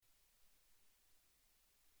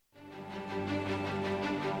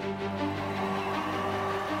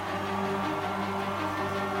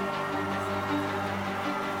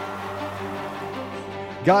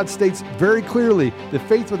God states very clearly that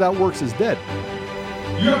faith without works is dead.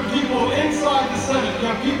 You have people inside the Senate. You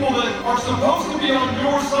have people that are supposed to be on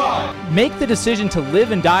your side. Make the decision to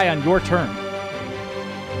live and die on your terms.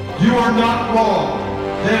 You are not wrong.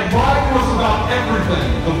 They lied to us about everything.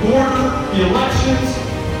 The border, the elections.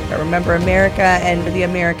 Remember, America and the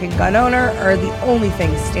American gun owner are the only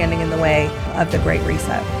things standing in the way of the Great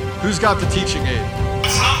Reset. Who's got the teaching aid?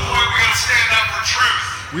 At some point, we got to stand up for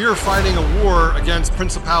truth. We are fighting a war against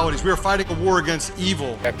principalities. We are fighting a war against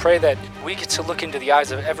evil. I pray that we get to look into the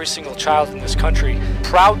eyes of every single child in this country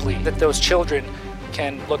proudly, that those children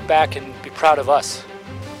can look back and be proud of us,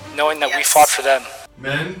 knowing that we fought for them.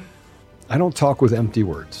 Men, I don't talk with empty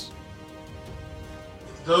words.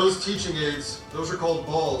 those teaching aids, those are called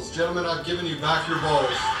balls. Gentlemen, I've given you back your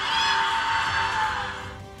balls.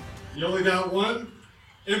 You only got one?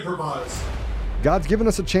 Improvise. God's given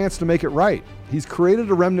us a chance to make it right. He's created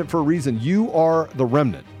a remnant for a reason. You are the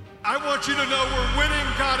remnant. I want you to know we're winning.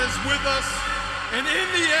 God is with us. And in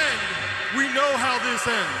the end, we know how this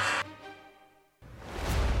ends.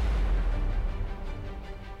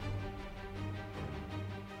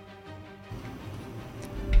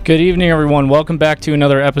 Good evening, everyone. Welcome back to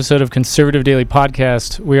another episode of Conservative Daily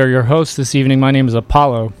Podcast. We are your hosts this evening. My name is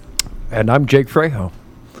Apollo. And I'm Jake Frejo.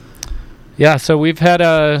 Yeah, so we've had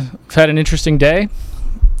an interesting day.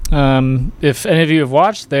 If any of you have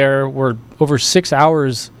watched, there were over 6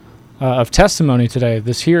 hours of testimony today.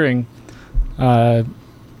 This hearing,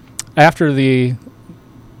 after the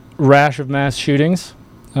rash of mass shootings,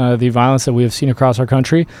 the violence that we have seen across our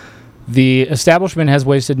country, the establishment has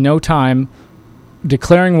wasted no time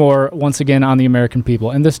declaring war once again on the American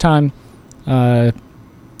people. And this time, they're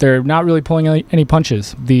not really pulling any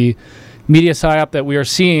punches. The media psyop that we are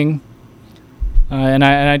seeing, and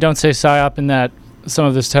I don't say psyop in that some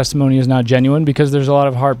of this testimony is not genuine, because there's a lot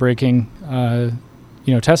of heartbreaking,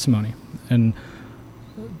 testimony, and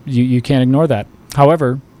you can't ignore that.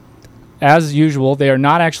 However, as usual, they are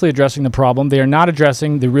not actually addressing the problem. They are not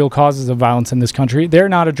addressing the real causes of violence in this country. They're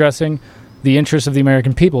not addressing the interests of the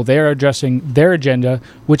American people. They are addressing their agenda,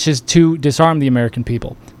 which is to disarm the American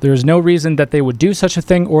people. There is no reason that they would do such a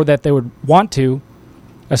thing, or that they would want to,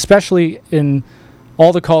 especially in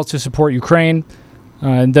all the calls to support Ukraine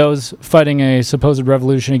and those fighting a supposed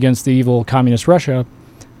revolution against the evil communist Russia,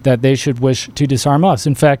 that they should wish to disarm us.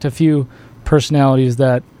 In fact, a few personalities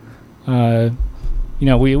that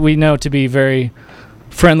we know to be very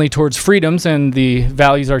friendly towards freedoms and the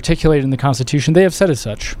values articulated in the Constitution, they have said as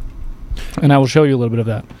such. And I will show you a little bit of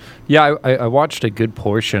that. Yeah, I watched a good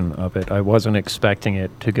portion of it. I wasn't expecting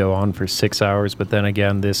it to go on for 6 hours, but then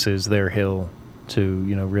again, this is their hill to,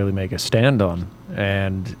 really make a stand on.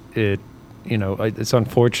 And it's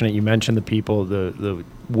unfortunate. You mentioned the people, the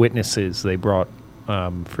witnesses they brought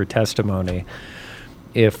for testimony.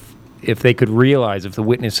 If they could realize, if the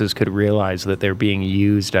witnesses could realize that they're being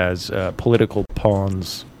used as political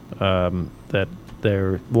pawns, that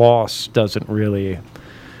their loss doesn't really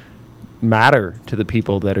matter to the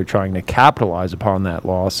people that are trying to capitalize upon that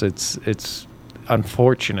loss. It's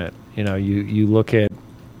unfortunate. You look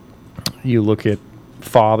at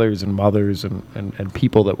fathers and mothers and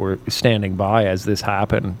people that were standing by as this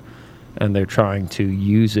happened, and they're trying to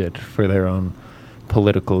use it for their own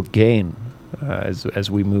political gain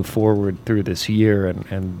as we move forward through this year,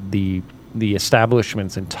 and the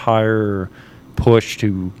establishment's entire push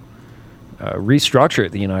to restructure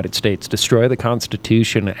the United States, destroy the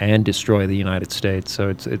Constitution, and destroy the United States. So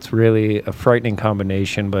it's really a frightening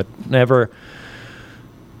combination. But never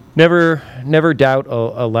doubt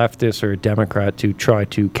a leftist or a Democrat to try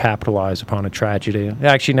to capitalize upon a tragedy.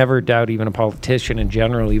 Actually, never doubt even a politician in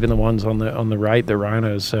general, even the ones on the right, the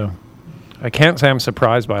rhinos. So I can't say I'm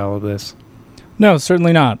surprised by all of this. No,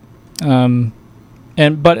 certainly not.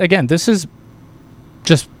 But again, this is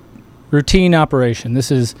just routine operation. This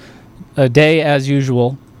is a day as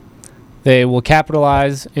usual. They will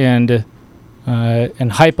capitalize and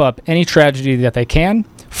hype up any tragedy that they can,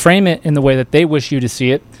 frame it in the way that they wish you to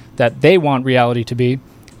see it, that they want reality to be,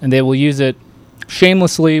 and they will use it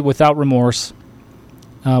shamelessly, without remorse,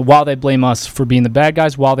 while they blame us for being the bad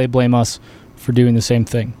guys, while they blame us for doing the same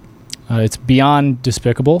thing. It's beyond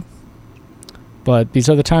despicable, but these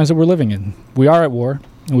are the times that we're living in. We are at war,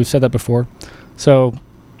 and we've said that before. So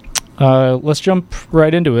let's jump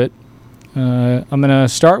right into it. I'm going to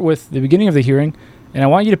start with the beginning of the hearing, and I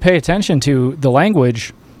want you to pay attention to the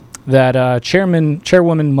language that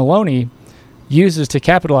Chairwoman Maloney uses to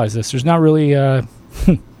capitalize this. There's not really...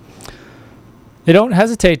 They don't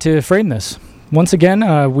hesitate to frame this. Once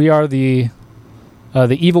again, we are the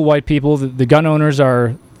evil white people. The gun owners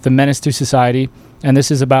are the menace to society, and this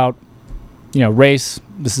is about race.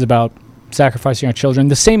 This is about sacrificing our children.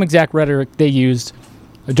 The same exact rhetoric they used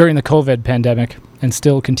during the COVID pandemic and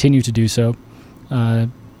still continue to do so.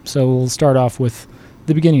 So we'll start off with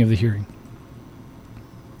the beginning of the hearing.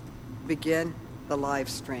 Begin the live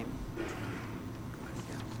stream.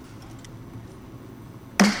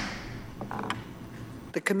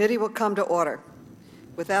 The committee will come to order.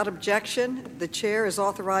 Without objection, the chair is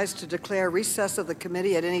authorized to declare recess of the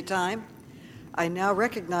committee at any time. I now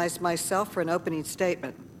recognize myself for an opening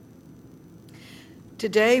statement.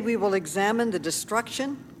 Today, we will examine the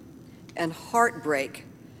destruction and heartbreak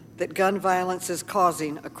that gun violence is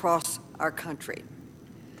causing across our country.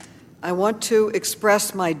 I want to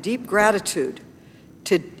express my deep gratitude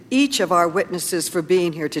to each of our witnesses for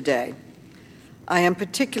being here today. I am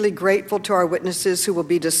particularly grateful to our witnesses who will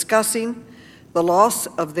be discussing the loss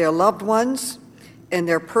of their loved ones and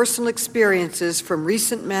their personal experiences from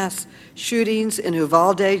recent mass shootings in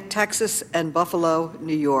Uvalde, Texas, and Buffalo,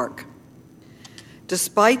 New York.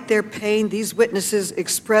 Despite their pain, these witnesses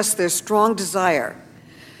express their strong desire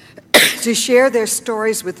to share their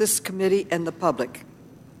stories with this committee and the public.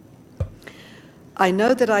 I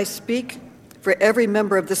know that I speak for every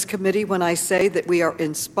member of this committee when I say that we are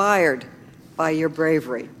inspired by your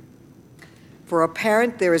bravery. For a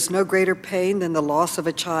parent, there is no greater pain than the loss of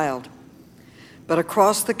a child. But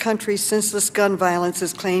across the country, senseless gun violence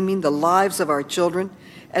is claiming the lives of our children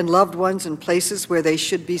and loved ones in places where they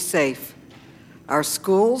should be safe. Our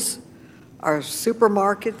schools, our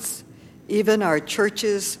supermarkets, even our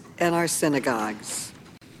churches and our synagogues.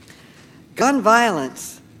 Gun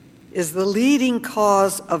violence is the leading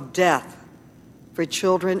cause of death for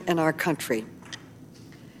children in our country.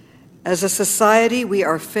 As a society, we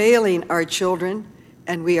are failing our children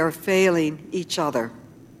and we are failing each other.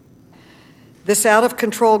 This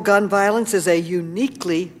out-of-control gun violence is a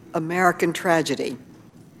uniquely American tragedy.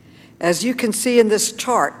 As you can see in this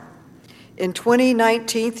chart, in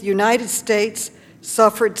 2019, the United States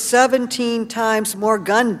suffered 17 times more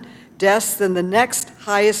gun deaths than the next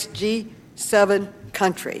highest G7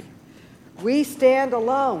 country. We stand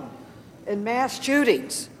alone in mass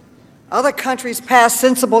shootings. Other countries pass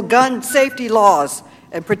sensible gun safety laws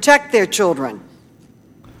and protect their children.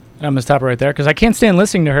 And I'm going to stop right there because I can't stand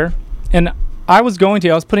listening to her. And I was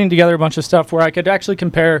putting together a bunch of stuff where I could actually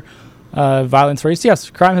compare violence rates. Yes,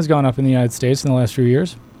 crime has gone up in the United States in the last few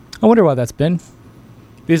years. I wonder why that's been.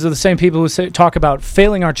 These are the same people who talk about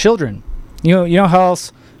failing our children. You know how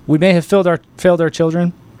else we may have failed our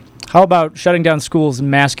children? How about shutting down schools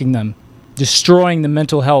and masking them, destroying the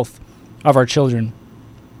mental health of our children,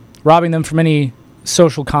 robbing them from any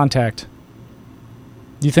social contact?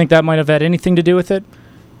 Do you think that might have had anything to do with it?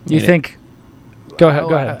 Do you think? Go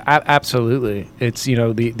ahead. Absolutely. It's,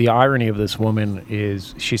 the irony of this woman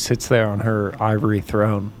is she sits there on her ivory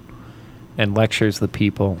throne and lectures the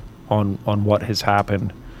people on what has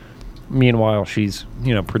happened. Meanwhile, she's,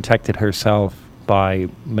 protected herself by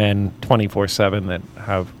men 24/7 that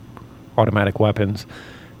have automatic weapons.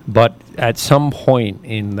 But at some point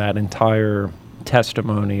in that entire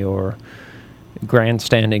testimony or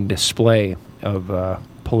grandstanding display of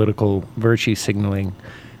political virtue signaling,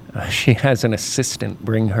 she has an assistant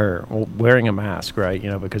bring her, wearing a mask, right?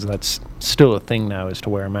 Because that's still a thing now, is to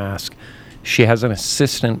wear a mask. She has an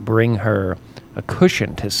assistant bring her a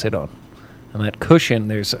cushion to sit on. And that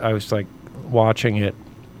cushion, I was like watching it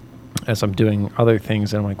as I'm doing other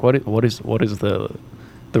things, and I'm like, what is the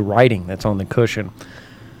writing that's on the cushion?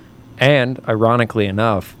 And ironically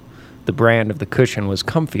enough, the brand of the cushion was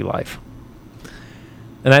Comfy Life.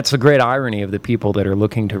 And that's the great irony of the people that are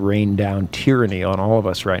looking to rain down tyranny on all of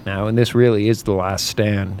us right now. And this really is the last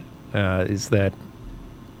stand, is that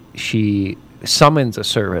she summons a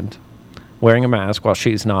servant wearing a mask while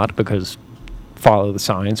she's not, because follow the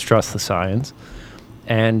science, trust the science.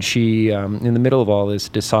 And she, in the middle of all this,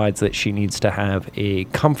 decides that she needs to have a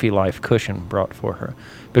Comfy Life cushion brought for her.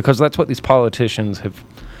 Because that's what these politicians have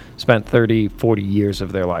spent 30, 40 years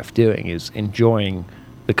of their life doing, is enjoying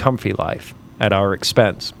the comfy life at our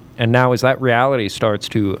expense. And now as that reality starts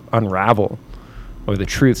to unravel, or the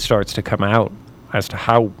truth starts to come out as to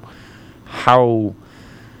how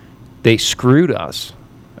they screwed us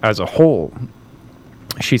as a whole,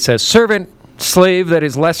 she says, "Servant, slave that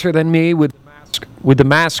is lesser than me with the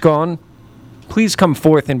mask on, please come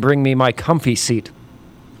forth and bring me my comfy seat."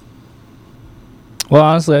 Well,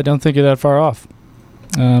 honestly, I don't think you're that far off.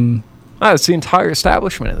 It's the entire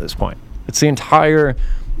establishment at this point. It's the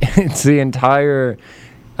entire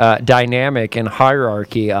dynamic and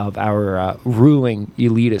hierarchy of our ruling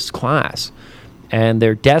elitist class. And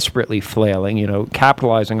they're desperately flailing,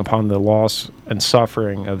 capitalizing upon the loss and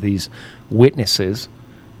suffering of these witnesses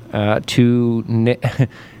to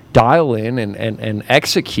dial in and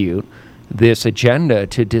execute this agenda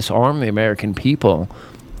to disarm the American people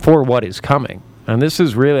for what is coming. And this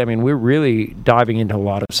is really, I mean, we're really diving into a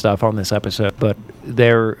lot of stuff on this episode, but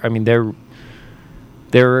they're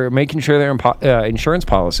making sure their insurance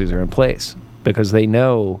policies are in place because they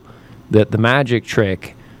know that the magic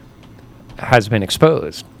trick has been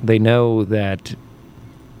exposed. They know that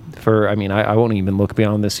I won't even look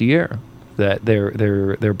beyond this year, that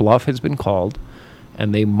their bluff has been called,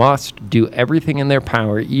 and they must do everything in their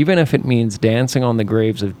power, even if it means dancing on the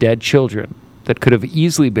graves of dead children that could have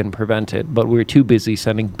easily been prevented, but we're too busy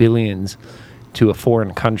sending billions to a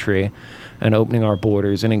foreign country and opening our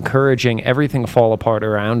borders and encouraging everything to fall apart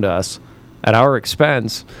around us at our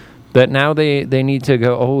expense, that now they need to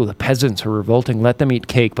go, oh, the peasants are revolting, let them eat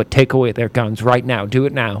cake, but take away their guns right now. Do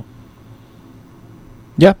it now.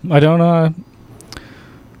 Yeah, I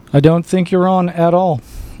don't think you're wrong at all.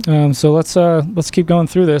 So let's keep going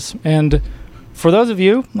through this. And for those of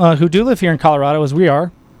you who do live here in Colorado, as we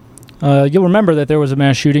are, you'll remember that there was a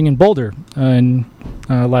mass shooting in Boulder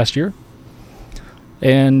last year.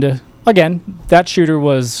 And again, that shooter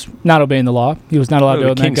was not obeying the law. He was not allowed to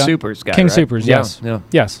own that gun. King Soopers guy, King right? Soopers, yes. Yeah.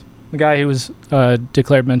 Yes. The guy who was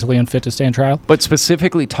declared mentally unfit to stand trial. But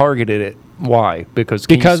specifically targeted it. Why? Because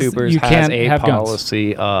King Soopers has a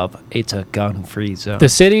policy of it's a gun-free zone. The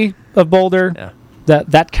city of Boulder,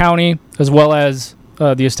 that county, as well as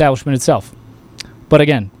the establishment itself. But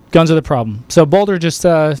again, guns are the problem. So Boulder just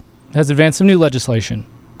has advanced some new legislation.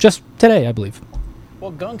 Just today, I believe.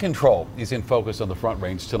 Well, gun control is in focus on the Front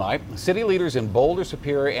Range tonight. City leaders in Boulder,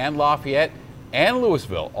 Superior, and Lafayette and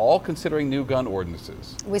Louisville all considering new gun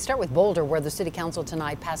ordinances. We start with Boulder, where the City Council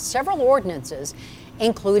tonight passed several ordinances,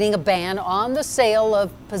 including a ban on the sale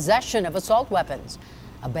of possession of assault weapons,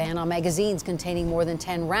 a ban on magazines containing more than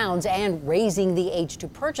 10 rounds, and raising the age to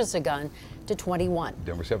purchase a gun to 21.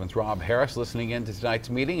 Denver 7's Rob Harris listening in to tonight's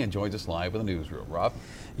meeting and joins us live in the newsroom. Rob?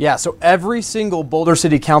 Yeah, so every single Boulder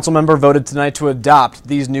City Council member voted tonight to adopt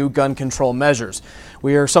these new gun control measures.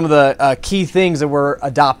 We are some of the key things that were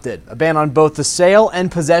adopted. A ban on both the sale and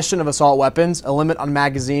possession of assault weapons, a limit on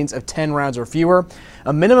magazines of 10 rounds or fewer,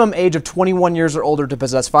 a minimum age of 21 years or older to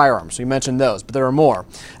possess firearms. We mentioned those, but there are more.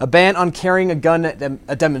 A ban on carrying a gun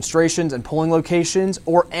at demonstrations and polling locations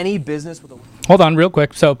or any business with a... Hold on real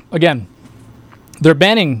quick. So, again, they're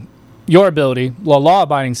banning your ability, a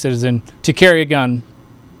law-abiding citizen, to carry a gun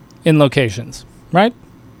in locations, right?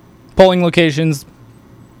 Polling locations.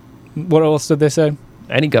 What else did they say?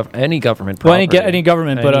 Any government Well, property. any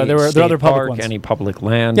government, but there are other public park, ones. any public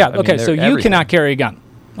land. Yeah, okay, so you cannot carry a gun.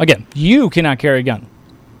 Again, you cannot carry a gun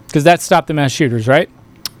because that stopped the mass shooters, right?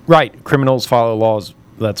 Right. Criminals follow laws.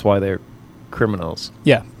 That's why they're criminals.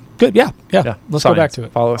 Yeah. Good. Yeah. Let's go back to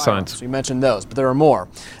it. Follow signs. So you mentioned those, but there are more.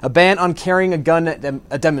 A ban on carrying a gun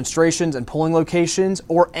at demonstrations and polling locations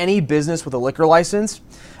or any business with a liquor license.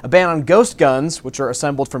 A ban on ghost guns, which are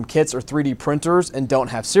assembled from kits or 3D printers and don't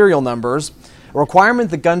have serial numbers. A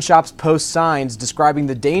requirement that gun shops post signs describing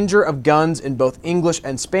the danger of guns in both English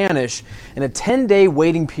and Spanish, and a 10-day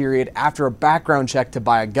waiting period after a background check to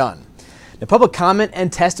buy a gun. The public comment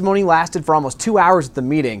and testimony lasted for almost 2 hours at the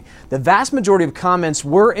meeting. The vast majority of comments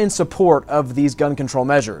were in support of these gun control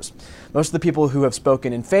measures. Most of the people who have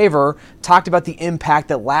spoken in favor talked about the impact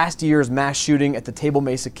that last year's mass shooting at the Table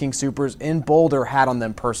Mesa King Soopers in Boulder had on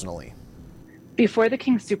them personally. Before the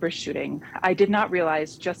King Soopers shooting, I did not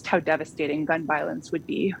realize just how devastating gun violence would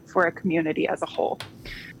be for a community as a whole.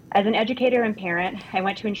 As an educator and parent, I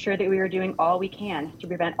want to ensure that we are doing all we can to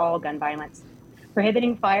prevent all gun violence.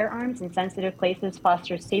 Prohibiting firearms in sensitive places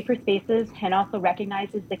fosters safer spaces and also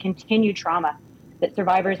recognizes the continued trauma that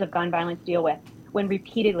survivors of gun violence deal with when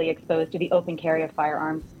repeatedly exposed to the open carry of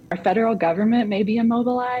firearms. Our federal government may be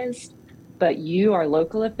immobilized, but you, our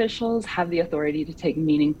local officials, have the authority to take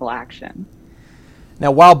meaningful action. Now,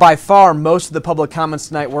 while by far most of the public comments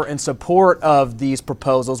tonight were in support of these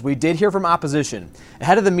proposals, we did hear from opposition.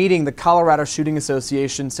 Ahead of the meeting, the Colorado Shooting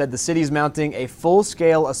Association said the city is mounting a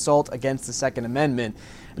full-scale assault against the Second Amendment,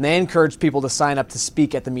 and they encouraged people to sign up to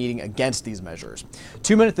speak at the meeting against these measures.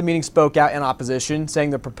 2 men at the meeting spoke out in opposition, saying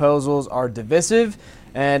the proposals are divisive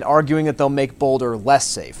and arguing that they'll make Boulder less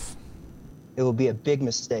safe. It will be a big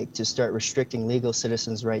mistake to start restricting legal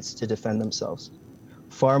citizens' rights to defend themselves.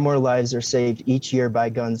 Far more lives are saved each year by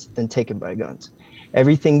guns than taken by guns.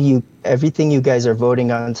 Everything you guys are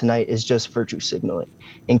voting on tonight is just virtue signaling.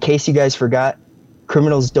 In case you guys forgot,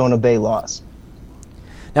 criminals don't obey laws.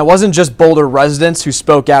 Now, it wasn't just Boulder residents who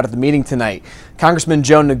spoke out at the meeting tonight. Congressman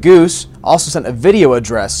Joe Neguse also sent a video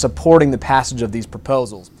address supporting the passage of these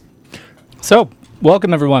proposals. So,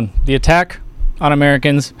 welcome everyone. The attack on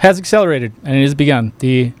Americans has accelerated, and it has begun.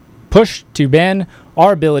 The push to ban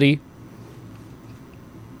our ability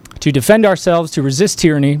to defend ourselves, to resist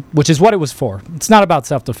tyranny, which is what it was for. It's not about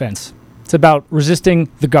self-defense. It's about resisting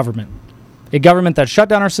the government. A government that shut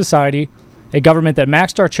down our society, a government that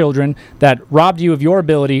maxed our children, that robbed you of your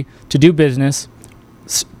ability to do business,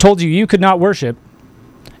 told you could not worship,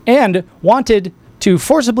 and wanted to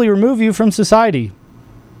forcibly remove you from society.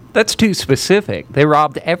 That's too specific. They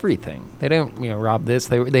robbed everything. They don't, rob this.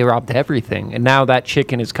 They robbed everything, and now that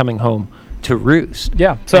chicken is coming home to roost.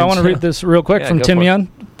 Yeah. So I want to read this real quick from Tim Young.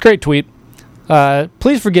 Great tweet.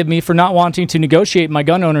 Please forgive me for not wanting to negotiate my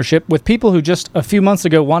gun ownership with people who just a few months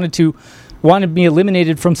ago wanted me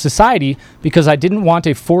eliminated from society because I didn't want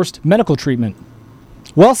a forced medical treatment.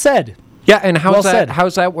 Well said. Yeah, and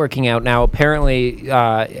how's that working out now? Apparently,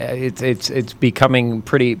 it's becoming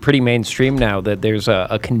pretty mainstream now that there's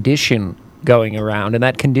a condition going around, and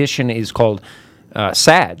that condition is called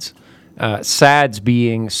SADS. SADS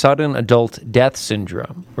being sudden adult death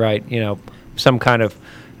syndrome, right? Some kind of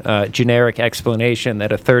generic explanation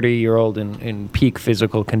that a 30-year-old in peak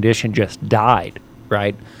physical condition just died,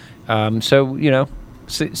 right?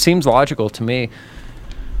 Seems logical to me.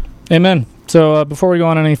 Amen. So before we go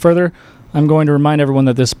on any further, I'm going to remind everyone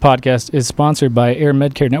that this podcast is sponsored by Air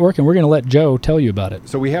Medcare Network, and we're going to let Joe tell you about it.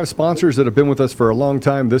 So we have sponsors that have been with us for a long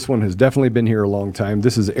time. This one has definitely been here a long time.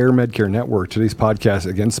 This is Air Medcare Network. Today's podcast,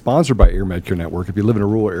 again, sponsored by Air Medcare Network. If you live in a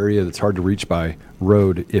rural area that's hard to reach by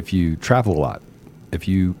road, if you travel a lot, if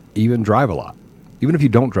you even drive a lot, even if you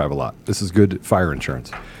don't drive a lot, this is good fire insurance.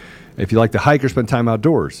 If you like to hike or spend time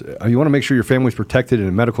outdoors, you want to make sure your family's protected in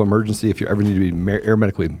a medical emergency. If you ever need to be air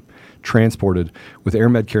medically transported with Air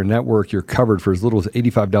Medcare Network, you're covered for as little as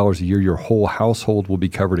 $85 a year. Your whole household will be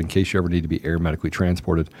covered in case you ever need to be air medically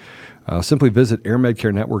transported. Simply visit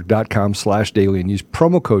airmedcarenetwork.com/daily and use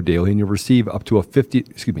promo code daily, and you'll receive up to a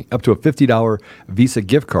 $50 Visa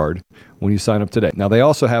gift card when you sign up today. Now, they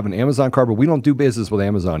also have an Amazon card, but we don't do business with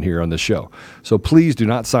Amazon here on this show. So please do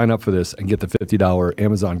not sign up for this and get the $50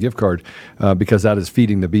 Amazon gift card because that is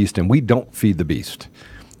feeding the beast, and we don't feed the beast.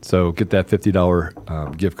 So get that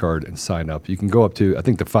 $50 gift card and sign up. You can go up to, I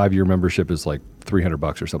think the 5-year membership is like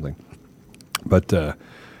 $300 or something. But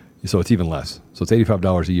so it's even less. So it's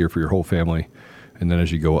 $85 a year for your whole family. And then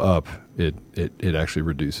as you go up, it actually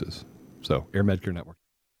reduces. So Air Medcare Network.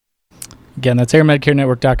 Again, that's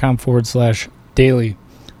airmedcarenetwork.com/daily.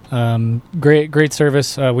 Great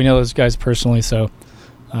service. We know those guys personally, so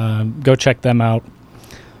go check them out.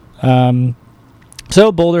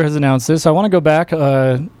 So Boulder has announced this. I want to go back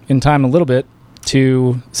in time a little bit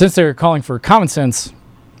to, since they're calling for common sense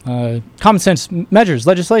measures,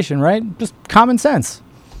 legislation, right? Just common sense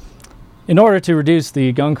in order to reduce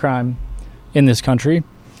the gun crime in this country.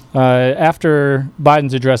 After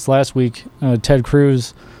Biden's address last week, Ted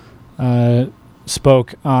Cruz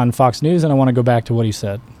spoke on Fox News, and I want to go back to what he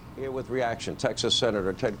said. With reaction, Texas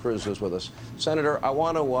Senator Ted Cruz is with us. Senator, I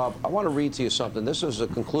want to read to you something. This is a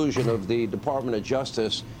conclusion of the Department of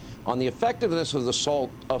Justice on the effectiveness of the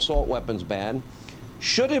assault weapons ban.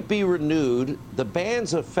 Should it be renewed, the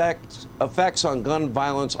ban's effects on gun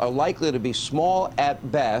violence are likely to be small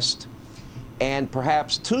at best and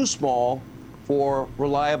perhaps too small for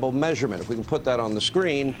reliable measurement. If we can put that on the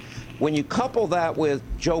screen. When you couple that with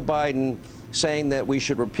Joe Biden saying that we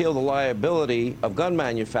should repeal the liability of gun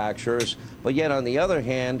manufacturers, but yet on the other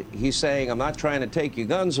hand, he's saying, I'm not trying to take your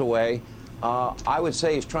guns away. I would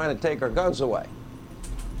say he's trying to take our guns away.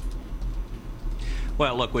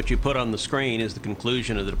 Well, look, what you put on the screen is the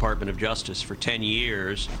conclusion of the Department of Justice. For 10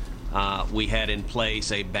 years, we had in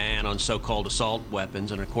place a ban on so-called assault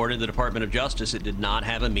weapons, and according to the Department of Justice, it did not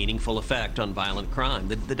have a meaningful effect on violent crime.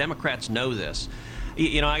 The Democrats know this.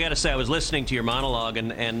 I got to say, I was listening to your monologue,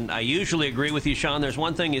 and I usually agree with you, Sean. There's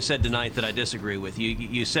one thing you said tonight that I disagree with.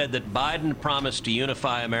 You said that Biden promised to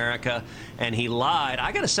unify America, and he lied.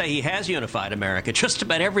 I got to say, he has unified America. Just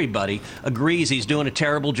about everybody agrees he's doing a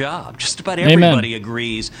terrible job. Just about everybody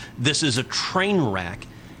agrees this is a train wreck.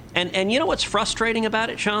 And you know what's frustrating about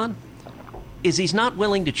it, Sean? Is he's not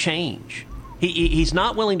willing to change. He's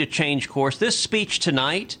not willing to change course. This speech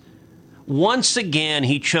tonight, once again,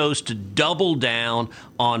 he chose to double down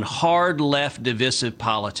on hard left divisive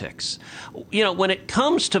politics. When it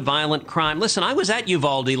comes to violent crime, listen, I was at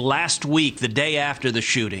Uvalde last week, the day after the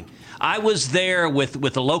shooting. I was there with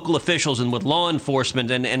the local officials and with law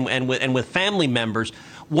enforcement and with family members.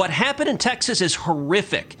 What happened in Texas is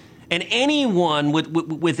horrific. And anyone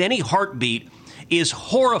with any heartbeat is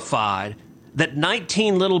horrified that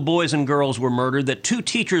 19 little boys and girls were murdered, that 2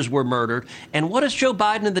 teachers were murdered. And what does Joe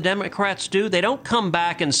Biden and the Democrats do? They don't come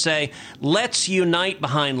back and say, let's unite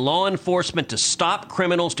behind law enforcement to stop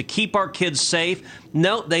criminals, to keep our kids safe.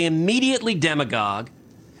 No, they immediately demagogue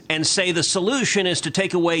and say the solution is to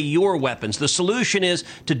take away your weapons. The solution is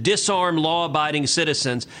to disarm law-abiding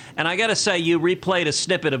citizens. And I got to say, you replayed a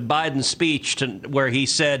snippet of Biden's speech where he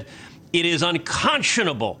said, it is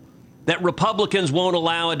unconscionable that Republicans won't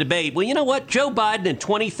allow a debate. Well, you know what? Joe Biden in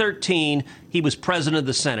 2013, he was president of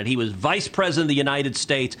the Senate. He was vice president of the United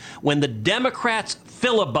States when the Democrats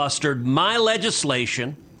filibustered my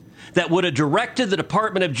legislation that would have directed the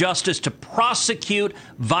Department of Justice to prosecute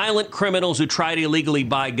violent criminals who try to illegally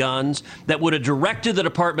buy guns, that would have directed the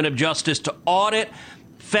Department of Justice to audit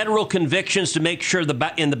federal convictions to make sure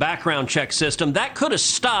in the background check system. That could have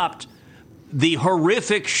stopped the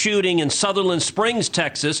horrific shooting in Sutherland Springs,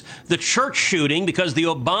 Texas, the church shooting, because the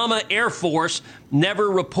Obama Air Force never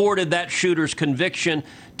reported that shooter's conviction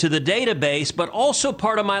to the database. But also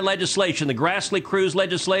part of my legislation, the Grassley-Cruz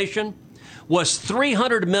legislation, was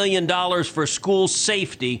 $300 million for school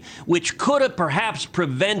safety, which could have perhaps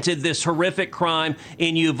prevented this horrific crime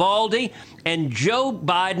in Uvalde. And Joe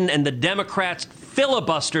Biden and the Democrats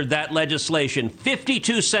filibustered that legislation.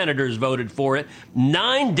 52 senators voted for it.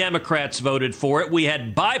 9 Democrats voted for it. We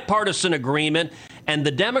had bipartisan agreement. And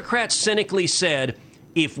the Democrats cynically said,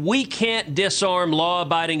 if we can't disarm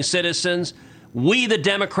law-abiding citizens, we, the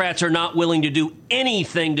Democrats, are not willing to do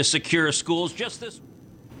anything to secure schools. Just this.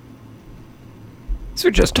 These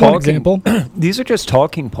are just talking. These are just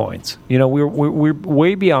talking points. You know, we're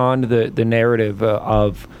way beyond the narrative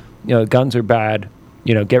of, you know, guns are bad.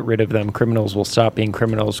 You know, get rid of them. Criminals will stop being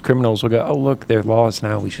criminals. Criminals will go, oh look, they're laws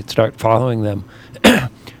now. We should start following them.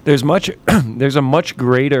 There's a much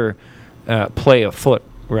greater play afoot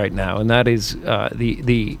right now, and that is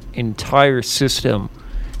the entire system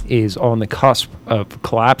is on the cusp of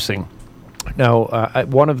collapsing. Now,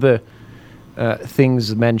 one of the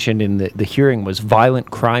things mentioned in the hearing was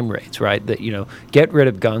violent crime rates, right? That, you know, get rid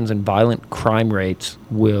of guns and violent crime rates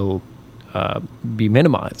will be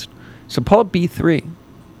minimized. So Part B3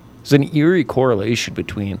 is an eerie correlation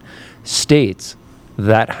between states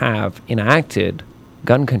that have enacted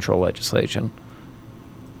gun control legislation.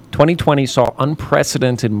 2020 saw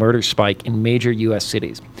unprecedented murder spike in major U.S.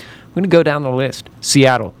 cities. I'm going to go down the list.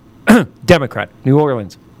 Seattle, Democrat. New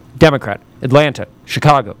Orleans, Democrat. Atlanta,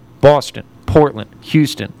 Chicago, Boston, Portland,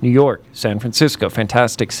 Houston, New York, San Francisco,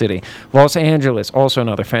 fantastic city. Los Angeles, also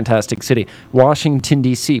another fantastic city. Washington,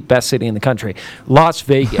 D.C., best city in the country. Las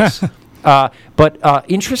Vegas. But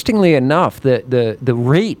interestingly enough, the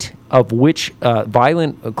rate of which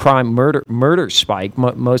violent crime, murder spike,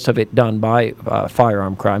 most of it done by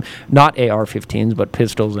firearm crime, not AR-15s, but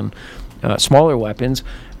pistols and smaller weapons,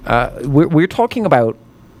 we're talking about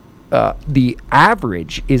the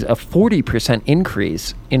average is a 40%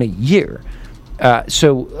 increase in a year.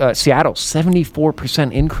 So Seattle,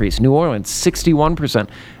 74% increase. New Orleans, 61%.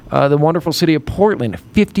 The wonderful city of Portland,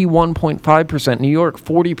 51.5%. New York,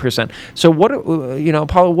 40%. So what,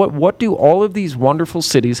 Paulo, what do all of these wonderful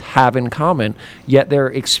cities have in common, yet they're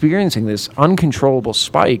experiencing this uncontrollable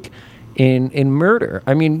spike in murder?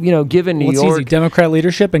 I mean, given New York, easy, Democrat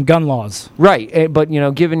leadership and gun laws, right? But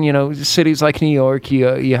given cities like New York,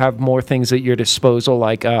 you have more things at your disposal,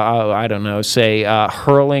 like I don't know, say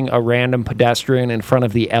hurling a random pedestrian in front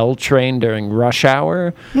of the L train during rush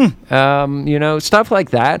hour, stuff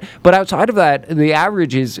like that. But outside of that, the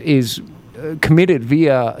average is committed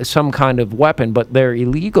via some kind of weapon, but they're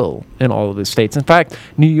illegal in all of the states. In fact,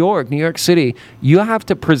 New York City, you have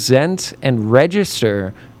to present and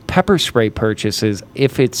register pepper spray purchases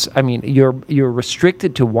if it's, you're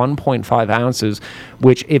restricted to 1.5 ounces,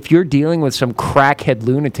 which if you're dealing with some crackhead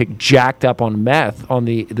lunatic jacked up on meth on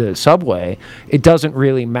the subway, it doesn't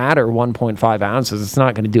really matter 1.5 ounces. It's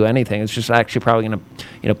not going to do anything. It's just actually probably going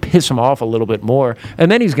to piss him off a little bit more,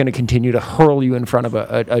 and then he's going to continue to hurl you in front of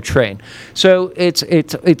a train. So it's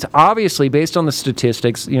obviously based on the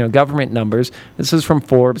statistics, government numbers. This is from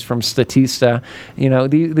Forbes, from Statista.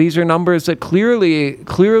 These are numbers that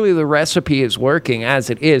clearly the recipe is working as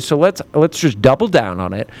it is. So let's just double down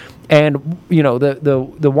on it. And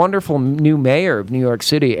the wonderful new mayor of New York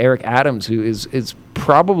City, Eric Adams, who is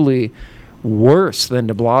probably worse than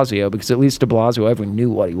de Blasio, because at least de Blasio everyone knew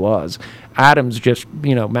what he was. Adams just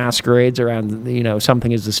masquerades around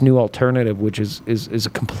something as this new alternative, which is a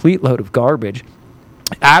complete load of garbage.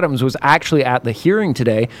 Adams was actually at the hearing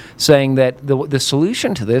today saying that the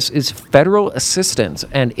solution to this is federal assistance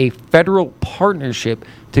and a federal partnership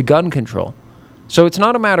to gun control. So it's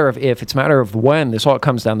not a matter of if, it's a matter of when this all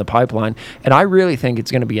comes down the pipeline. And I really think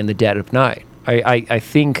it's going to be in the dead of night. I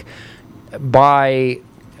think by,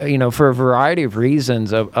 for a variety of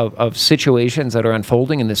reasons of situations that are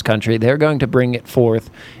unfolding in this country, they're going to bring it forth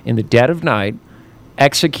in the dead of night,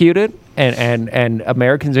 execute it, and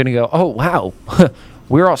Americans are going to go, oh, wow,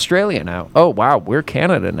 we're Australia now. Oh, wow, we're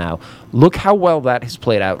Canada now. Look how well that has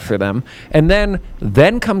played out for them. And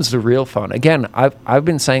then comes the real fun. Again, I've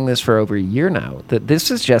been saying this for over a year now, that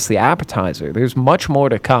this is just the appetizer. There's much more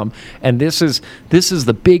to come. And this is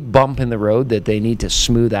the big bump in the road that they need to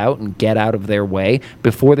smooth out and get out of their way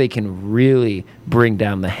before they can really bring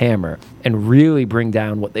down the hammer and really bring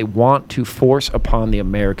down what they want to force upon the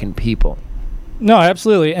American people. No,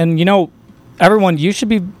 absolutely. And, everyone, you should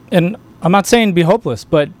be, and I'm not saying be hopeless,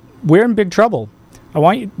 but we're in big trouble.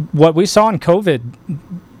 What we saw in COVID,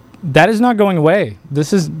 that is not going away.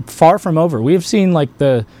 This is far from over. We have seen like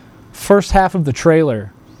the first half of the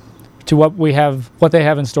trailer to what they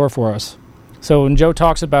have in store for us. So when Joe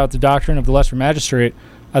talks about the doctrine of the lesser magistrate,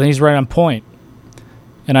 I think he's right on point.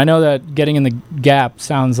 And I know that getting in the gap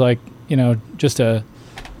sounds like, just a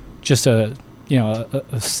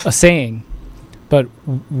saying, but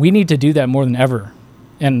we need to do that more than ever.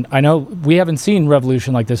 And I know we haven't seen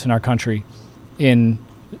revolution like this in our country in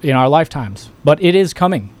our lifetimes, but it is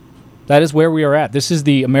coming. That is where we are at. This is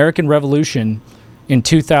the American Revolution in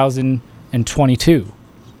 2022.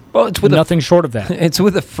 Well, it's with nothing short of that. It's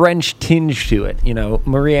with a French tinge to it.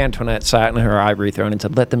 Marie Antoinette sat in her ivory throne and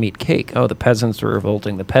said, "Let them eat cake." Oh, the peasants are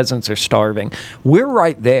revolting. The peasants are starving. We're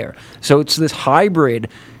right there. So it's this hybrid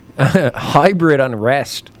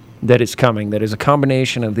unrest that is coming, that is a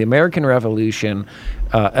combination of the American Revolution,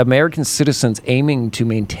 American citizens aiming to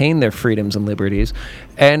maintain their freedoms and liberties,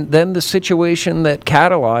 and then the situation that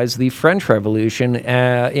catalyzed the French Revolution.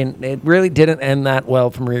 It really didn't end that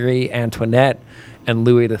well for Marie Antoinette and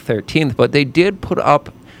Louis XIII, but they did put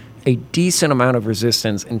up a decent amount of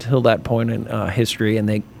resistance until that point in history, and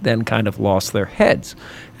they then kind of lost their heads.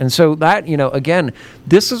 And so that, again,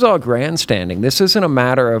 this is all grandstanding. This isn't a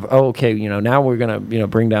matter of, now we're going to,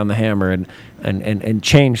 bring down the hammer and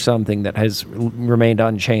change something that has remained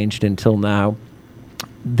unchanged until now.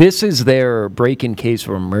 This is their break in case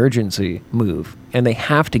of emergency move, and they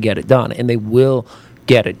have to get it done, and they will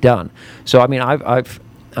get it done. So, I mean, I've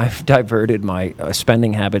diverted my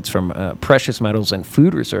spending habits from precious metals and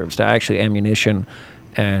food reserves to actually ammunition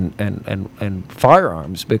and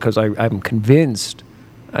firearms, because I'm convinced,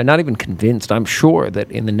 not even convinced, I'm sure that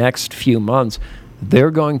in the next few months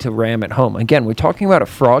they're going to ram it home. Again, we're talking about a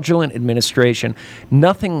fraudulent administration.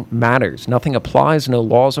 Nothing matters. Nothing applies. No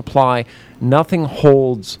laws apply. Nothing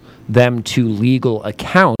holds them to legal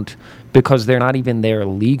account because they're not even there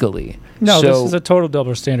legally. No, this is a total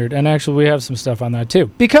double standard. And actually, we have some stuff on that,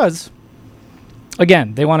 too. Because,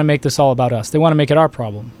 again, they want to make this all about us. They want to make it our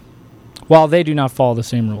problem, while they do not follow the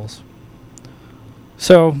same rules.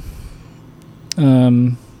 So, I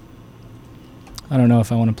don't know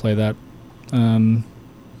if I want to play that.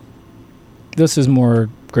 This is more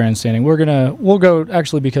grandstanding. We'll go,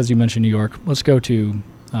 actually, because you mentioned New York, let's go to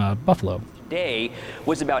Buffalo. Day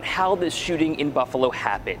was about how this shooting in Buffalo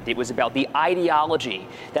happened. It was about the ideology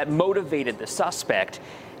that motivated the suspect,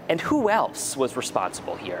 and who else was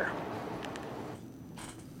responsible here.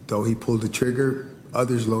 Though he pulled the trigger,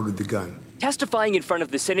 others loaded the gun. Testifying in front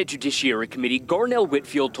of the Senate Judiciary Committee, Garnell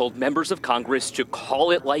Whitfield told members of Congress to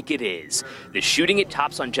call it like it is. The shooting at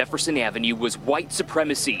Tops on Jefferson Avenue was white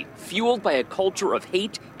supremacy, fueled by a culture of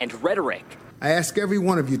hate and rhetoric. I ask every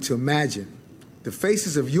one of you to imagine the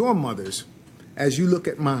faces of your mothers as you look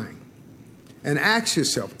at mine, and ask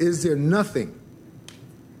yourself, is there nothing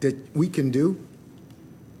that we can do?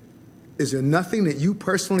 Is there nothing that you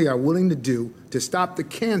personally are willing to do to stop the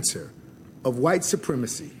cancer of white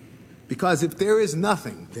supremacy? Because if there is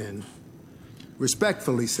nothing, then,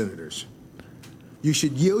 respectfully, senators, you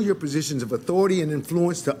should yield your positions of authority and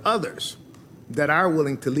influence to others that are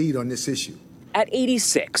willing to lead on this issue. At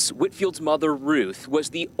 86, Whitfield's mother, Ruth,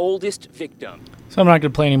 was the oldest victim. So I'm not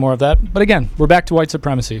going to play any more of that. But again, we're back to white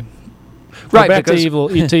supremacy. Right, we're back to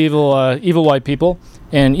evil white people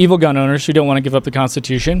and evil gun owners who don't want to give up the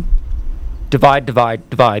Constitution. Divide, divide,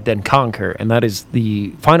 divide, then conquer. And that is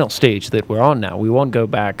the final stage that we're on now. We won't go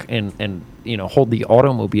back and hold the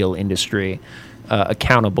automobile industry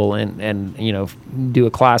accountable and do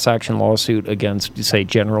a class action lawsuit against, say,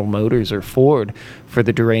 General Motors or Ford for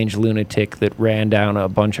the deranged lunatic that ran down a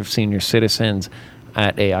bunch of senior citizens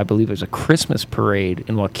at I believe it was a Christmas parade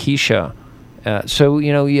in Waukesha.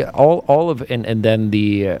 All of and then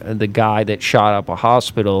the guy that shot up a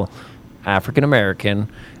hospital, African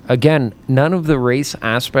American. Again, none of the race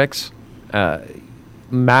aspects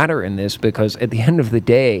matter in this because at the end of the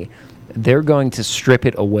day, they're going to strip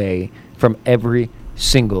it away from every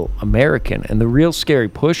single American. And the real scary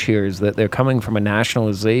push here is that they're coming from a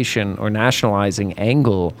nationalization or nationalizing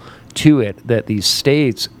angle to it, that these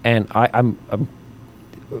states, and I'm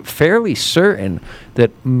fairly certain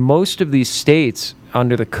that most of these states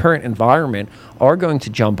under the current environment are going to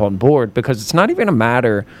jump on board, because it's not even a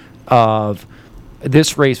matter of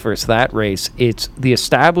this race versus that race. It's the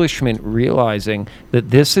establishment realizing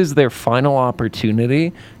that this is their final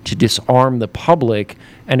opportunity to disarm the public.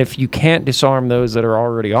 And if you can't disarm those that are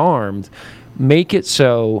already armed, make it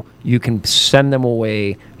so you can send them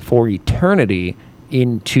away for eternity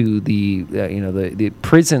into the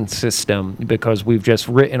prison system, because we've just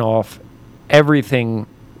written off everything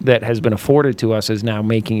that has been afforded to us as now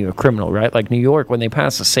making you a criminal, right? Like New York, when they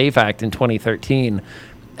passed the SAFE Act in 2013,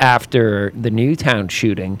 after the Newtown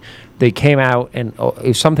shooting, they came out and it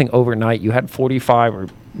was something overnight. You had 45 or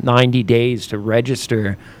 90 days to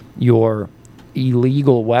register your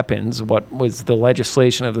illegal weapons. What was the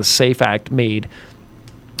legislation of the SAFE Act made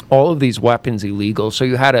all of these weapons illegal. So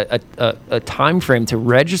you had a time frame to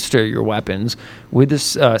register your weapons with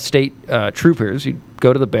the state troopers. You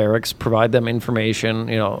go to the barracks, provide them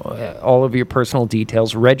information, all of your personal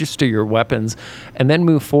details, register your weapons, and then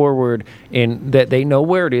move forward in that they know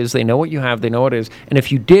where it is, they know what you have, they know what it is. And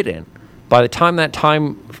if you didn't, by the time that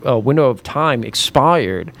window of time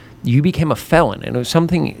expired, you became a felon. And it was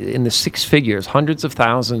something in the six figures. Hundreds of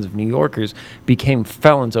thousands of New Yorkers became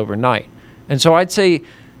felons overnight. And so I'd say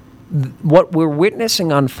what we're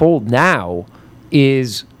witnessing unfold now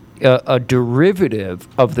is a derivative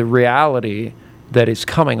of the reality that is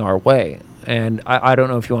coming our way. And I don't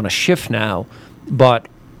know if you want to shift now, but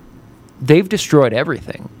they've destroyed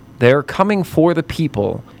everything. They're coming for the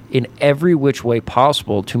people in every which way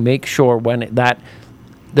possible to make sure when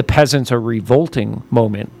the peasants are revolting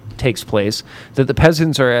moment takes place, that the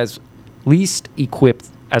peasants are as least equipped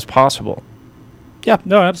as possible. Yeah,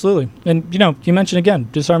 no, absolutely. And, you mentioned again,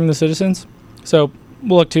 disarming the citizens. So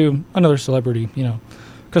we'll look to another celebrity,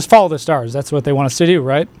 because follow the stars. That's what they want us to do,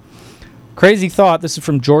 right? Crazy thought. This is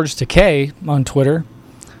from George Takei on Twitter.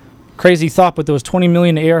 Crazy thought, but those 20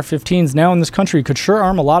 million AR-15s now in this country could sure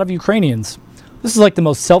arm a lot of Ukrainians. This is like the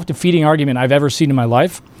most self-defeating argument I've ever seen in my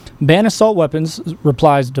life. Ban assault weapons,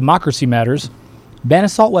 replies democracy matters. Ban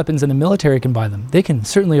assault weapons and the military can buy them. They can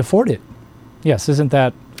certainly afford it. Yes, isn't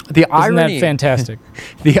that fantastic?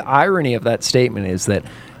 The irony of that statement is that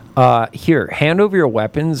hand over your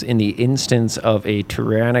weapons in the instance of a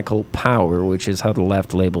tyrannical power, which is how the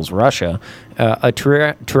left labels Russia. A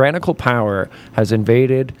tyrannical power has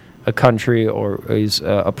invaded a country or is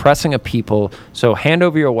oppressing a people. So hand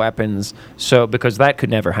over your weapons. So because that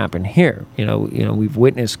could never happen here. We've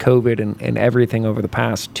witnessed COVID and everything over the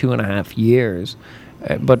past 2.5 years.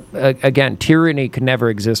 But again, tyranny could never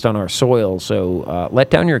exist on our soil, so let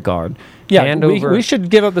down your guard. Yeah, we should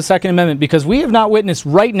give up the Second Amendment, because we have not witnessed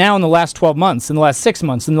right now in the last 12 months, in the last 6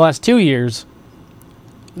 months, in the last 2 years,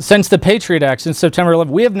 since the Patriot Act, since September 11th,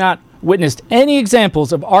 we have not witnessed any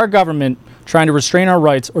examples of our government trying to restrain our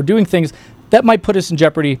rights or doing things that might put us in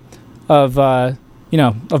jeopardy of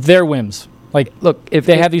their whims. Like, look, if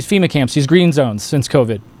they have these FEMA camps, these green zones since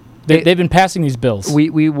COVID. They've been passing these bills.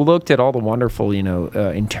 We looked at all the wonderful,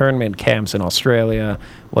 internment camps in Australia,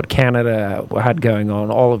 what Canada had going on,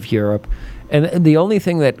 all of Europe. And the only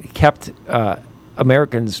thing that kept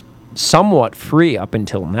Americans somewhat free up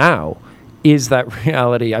until now is that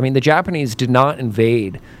reality. I mean, the Japanese did not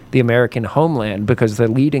invade the American homeland because the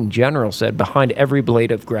leading general said behind every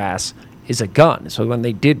blade of grass is a gun. So when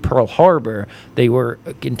they did Pearl Harbor, they were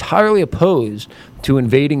entirely opposed to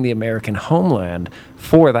invading the American homeland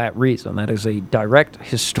for that reason. That is a direct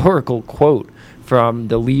historical quote from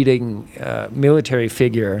the leading military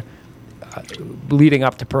figure leading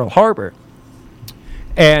up to Pearl Harbor.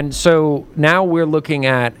 And so now we're looking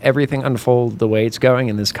at everything unfold the way it's going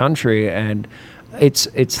in this country, and it's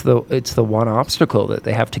the one obstacle that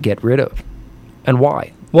they have to get rid of. And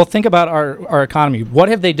why? Well, think about our economy. What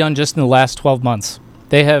have they done just in the last 12 months?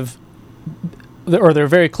 They're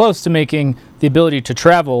very close to making the ability to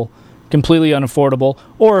travel completely unaffordable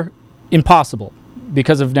or impossible,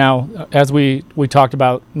 because of now, as we talked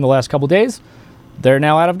about in the last couple of days, they're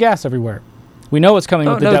now out of gas everywhere. We know what's coming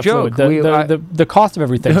with the debt fluid, the cost of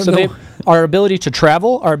everything. Our ability to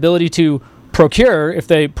travel, our ability to procure, if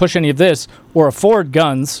they push any of this, or afford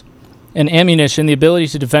guns and ammunition, the ability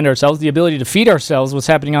to defend ourselves, the ability to feed ourselves, what's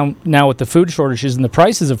happening now with the food shortages and the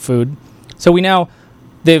prices of food. So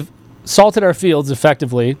they've salted our fields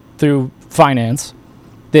effectively through finance.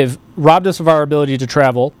 They've robbed us of our ability to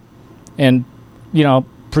travel and,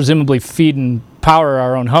 presumably feed and power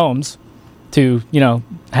our own homes, to,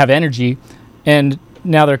 have energy, and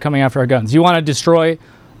now they're coming after our guns. You want to destroy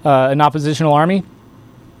an oppositional army?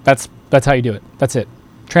 That's how you do it. That's it.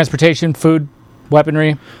 Transportation, food,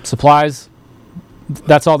 weaponry, supplies.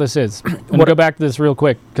 That's all this is. And we'll go back to this real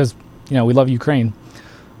quick because, we love Ukraine.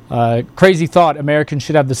 Crazy thought, Americans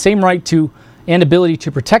should have the same right to and ability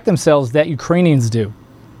to protect themselves that Ukrainians do.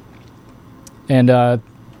 And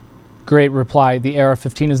great reply, the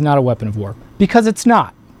AR-15 is not a weapon of war. Because it's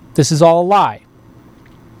not. This is all a lie.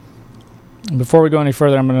 And before we go any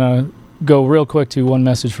further, I'm going to go real quick to one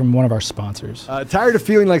message from one of our sponsors. Tired of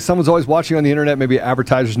feeling like someone's always watching on the internet? Maybe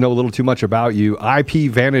advertisers know a little too much about you.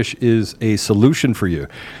 IPVanish is a solution for you.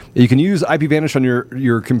 You can use IPVanish on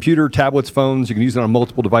your computer, tablets, phones. You can use it on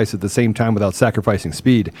multiple devices at the same time without sacrificing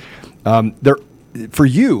speed. For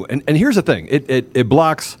you, and here's the thing, it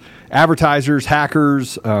blocks advertisers,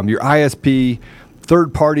 hackers, your ISP,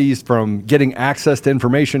 third parties from getting access to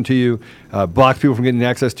information to you, blocks people from getting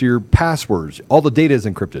access to your passwords. All the data is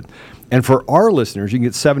encrypted. And for our listeners, you can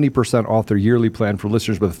get 70% off their yearly plan for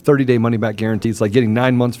listeners with a 30-day money-back guarantee. It's like getting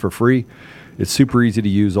 9 months for free. It's super easy to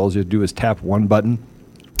use. All you have to do is tap one button.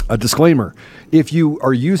 A disclaimer, if you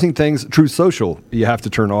are using things, Truth Social, you have to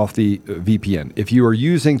turn off the VPN. If you are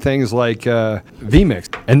using things like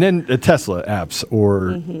vMix and then Tesla apps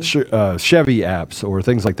or Chevy apps or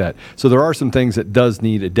things like that. So there are some things that does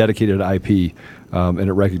need a dedicated IP, and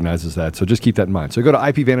it recognizes that. So just keep that in mind. So go to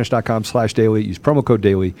IPVanish.com/daily, use promo code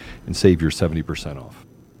daily, and save your 70% off.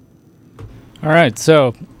 All right,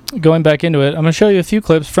 so going back into it, I'm going to show you a few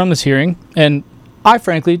clips from this hearing. And I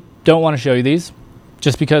frankly don't want to show you these,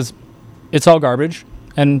 just because it's all garbage,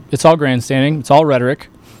 and it's all grandstanding, it's all rhetoric,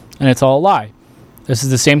 and it's all a lie. This is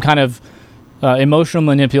the same kind of emotional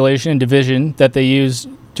manipulation and division that they used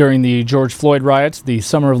during the George Floyd riots, the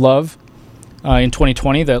Summer of Love in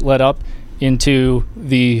 2020, that led up into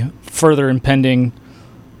the further impending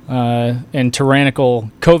and tyrannical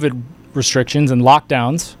COVID restrictions and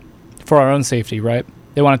lockdowns for our own safety, right?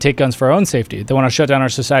 They want to take guns for our own safety. They want to shut down our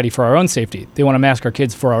society for our own safety. They want to mask our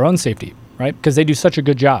kids for our own safety, right? Because they do such a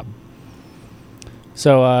good job.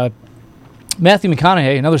 So Matthew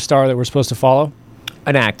McConaughey, another star that we're supposed to follow.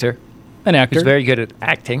 An actor. He's very good at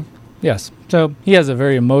acting. Yes. So he has a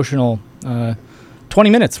very emotional 20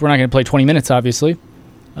 minutes. We're not going to play 20 minutes, obviously.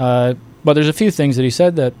 But there's a few things that he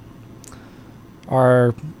said that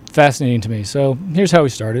are fascinating to me. So here's how he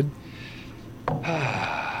started.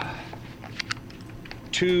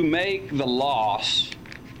 To make the loss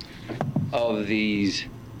of these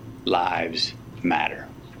lives matter.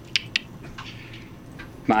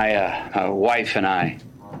 My wife and I,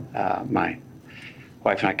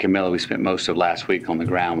 Camilla, we spent most of last week on the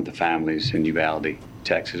ground with the families in Uvalde,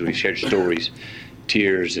 Texas. We shared stories,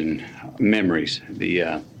 tears, and memories.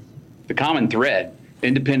 The common thread,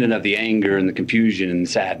 independent of the anger and the confusion and the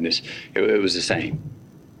sadness, it was the same.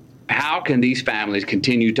 How can these families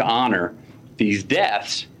continue to honor these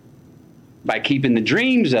deaths by keeping the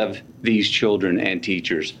dreams of these children and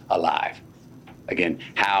teachers alive? Again,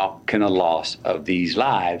 how can the loss of these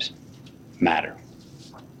lives matter?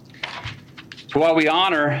 So while we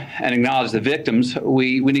honor and acknowledge the victims,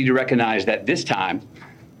 we need to recognize that this time,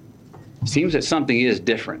 it seems that something is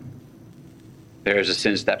different. There's a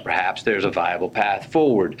sense that perhaps there's a viable path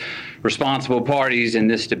forward. Responsible parties in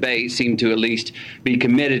this debate seem to at least be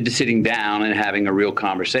committed to sitting down and having a real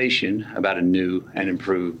conversation about a new and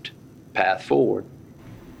improved path forward.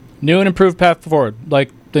 New and improved path forward, like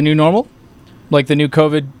the new normal? Like the new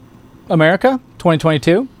COVID America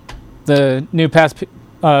 2022? The new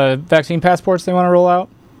vaccine passports they want to roll out?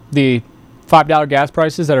 The $5 gas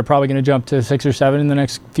prices that are probably going to jump to 6 or 7 in the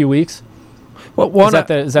next few weeks? Well,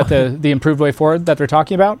 is that the improved way forward that they're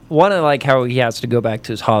talking about? One, I like how he has to go back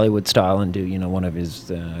to his Hollywood style and do, one of his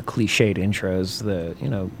cliched intros, the,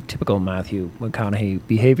 typical Matthew McConaughey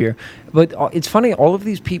behavior. But it's funny, all of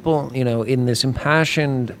these people, in this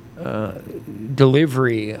impassioned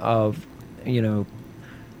delivery of,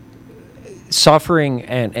 suffering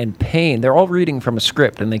and pain, they're all reading from a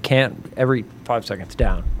script, and they can't every 5 seconds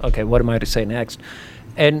down. Okay, what am I to say next?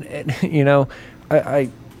 And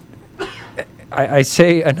I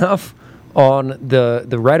say enough on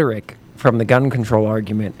the rhetoric from the gun control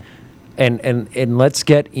argument, and let's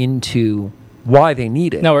get into why they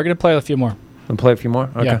need it. No, we're going to play a few more. And play a few more?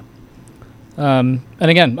 Okay. Yeah. And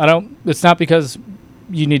again, it's not because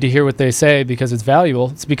you need to hear what they say because it's valuable.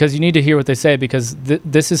 It's because you need to hear what they say because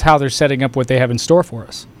this is how they're setting up what they have in store for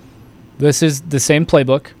us. This is the same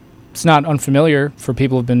playbook. It's not unfamiliar for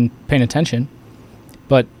people who've been paying attention,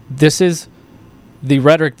 but this is the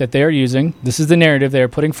rhetoric that they're using. This is the narrative they're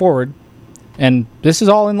putting forward. And this is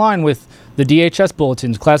all in line with the DHS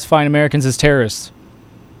bulletins classifying Americans as terrorists.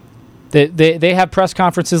 They have press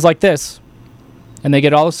conferences like this, and they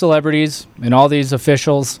get all the celebrities and all these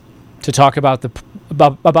officials to talk about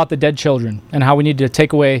the dead children and how we need to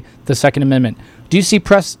take away the Second Amendment. Do you see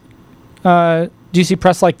press? Do you see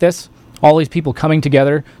press like this? All these people coming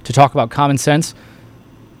together to talk about common sense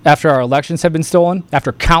after our elections have been stolen,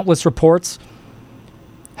 after countless reports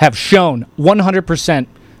have shown 100%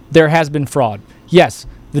 there has been fraud. Yes,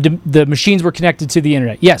 the machines were connected to the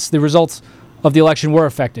internet. Yes, the results of the election were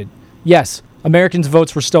affected. Yes, Americans'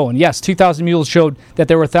 votes were stolen. Yes, 2,000 Mules showed that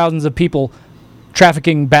there were thousands of people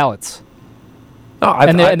trafficking ballots.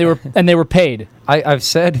 And they were paid. I've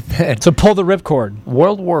said that to pull the ripcord.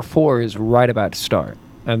 World War IV is right about to start.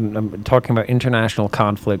 And I'm talking about international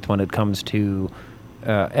conflict when it comes to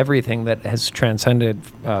everything that has transcended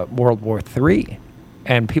World War III.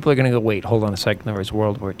 And people are going to go, wait, hold on a second. There was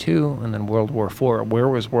World War II and then World War IV. Where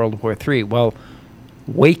was World War III? Well,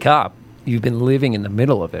 wake up. You've been living in the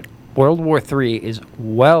middle of it. World War III is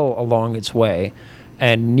well along its way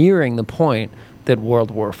and nearing the point that World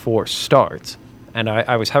War IV starts. And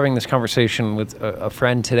I was having this conversation with a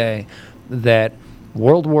friend today that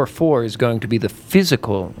World War IV is going to be the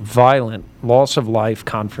physical, violent, loss of life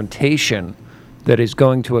confrontation that is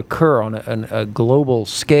going to occur on a global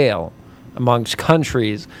scale amongst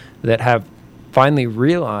countries that have finally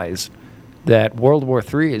realized that World War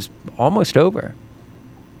III is almost over.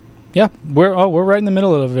 Yeah, we're right in the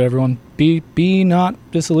middle of it, everyone. Be not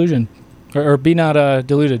disillusioned, or be not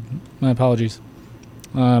deluded. My apologies.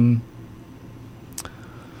 So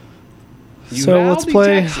let's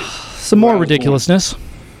play some more ridiculousness.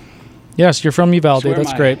 Yes, you're from Uvalde.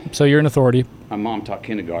 That's great. So you're an authority. My mom taught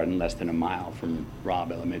kindergarten less than a mile from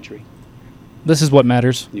Robb Elementary. This is what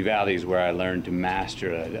matters. Uvalde is where I learned to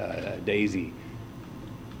master a Daisy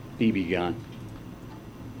BB gun.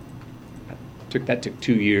 That took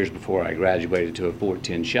 2 years before I graduated to a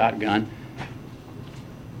 .410 shotgun.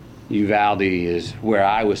 Uvalde is where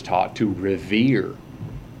I was taught to revere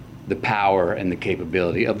the power and the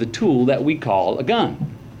capability of the tool that we call a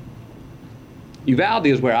gun. Uvalde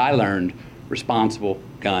is where I learned responsible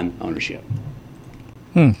gun ownership.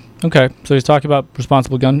 Okay, so he's talking about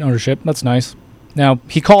responsible gun ownership. That's nice. Now,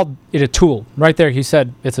 he called it a tool. Right there, he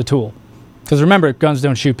said it's a tool. Because remember, guns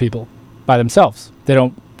don't shoot people by themselves. They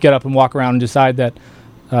don't get up and walk around and decide that,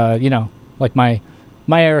 like my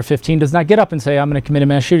AR-15 does not get up and say, I'm going to commit a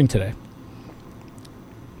mass shooting today.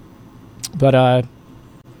 But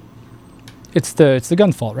it's the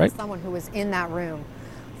gun's fault, right? Someone who was in that room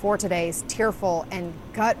for today's tearful and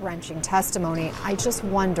gut-wrenching testimony, I just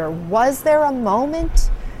wonder, was there a moment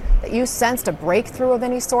that you sensed a breakthrough of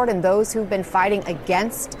any sort in those who've been fighting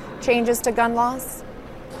against changes to gun laws?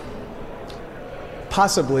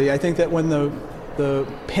 Possibly. I think that when the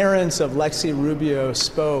parents of Lexi Rubio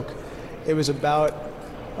spoke, it was about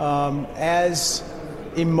as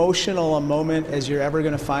emotional a moment as you're ever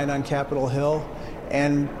going to find on Capitol Hill.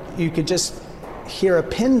 And you could just hear a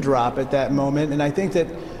pin drop at that moment. And I think that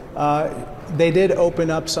they did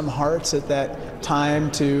open up some hearts at that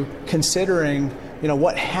time to considering,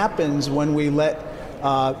 what happens when we let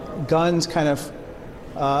guns kind of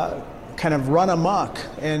run amok.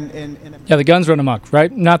 Yeah, the guns run amok,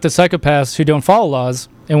 right? Not the psychopaths who don't follow laws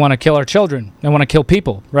and want to kill our children and want to kill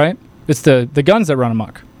people, right? It's the guns that run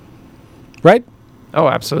amok, right? Oh,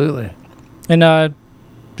 absolutely. And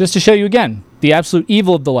just to show you again, the absolute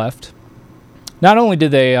evil of the left. Not only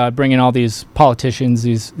did they bring in all these politicians,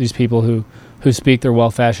 these people who speak their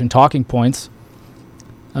well-fashioned talking points.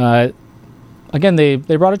 Again, they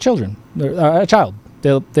brought a child.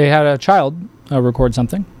 They had a child record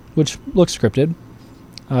something, which looks scripted.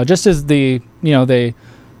 Just as they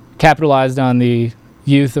capitalized on the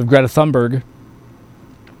youth of Greta Thunberg,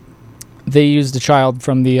 they used a child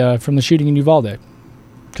from the shooting in Uvalde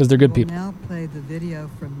because they're good people. Now play the video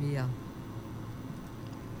from Mia.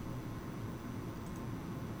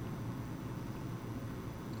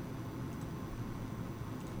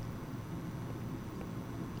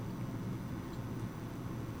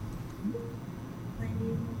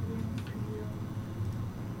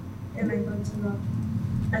 And I go to Robb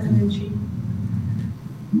Elementary.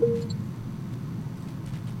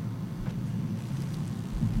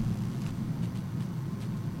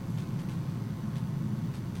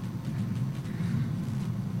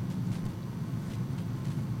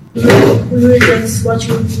 We were just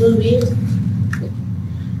watching a movie,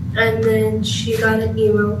 and then she got an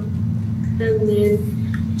email, and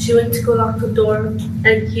then she went to go lock the door,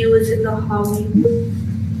 and he was in the hallway,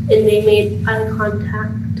 and they made eye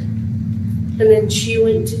contact. And then she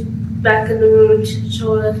went back in the room and she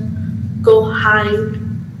told us, go hide.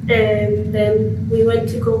 and then we went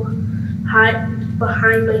to go hide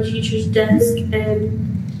behind my teacher's desk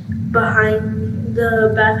and behind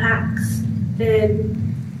the backpacks, and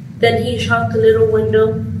then he shot the little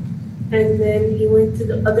window, and then he went to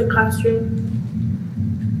the other classroom,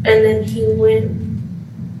 and then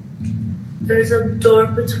there's a door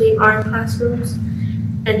between our classrooms,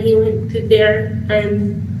 and he went through there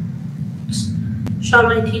and shot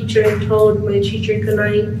my teacher and told my teacher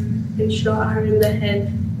goodnight and shot her in the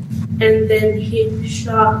head. And then he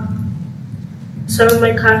shot some of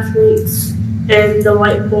my classmates and the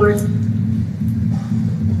whiteboard.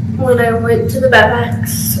 When I went to the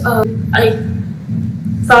backpacks, I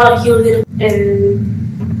thought he was gonna, and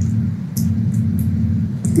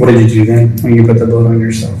what did you do then when you put the bullet on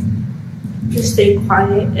yourself? Just stay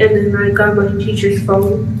quiet, and then I got my teacher's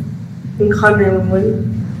phone and called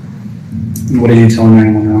 911. What did you tell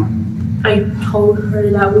 911? I told her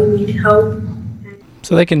that we need help.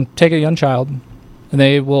 So they can take a young child, and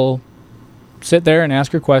they will sit there and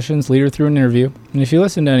ask her questions, lead her through an interview. And if you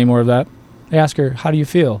listen to any more of that, they ask her, how do you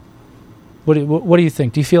feel? What do you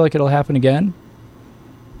think? Do you feel like it'll happen again?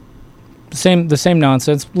 The same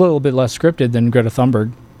nonsense, a little bit less scripted than Greta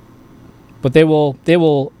Thunberg. But they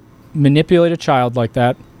will manipulate a child like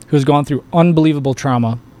that who's gone through unbelievable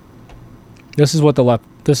trauma. This is what the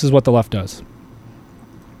left does.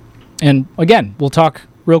 And again, we'll talk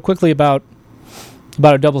real quickly about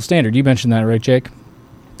a double standard. You mentioned that, right, Jake?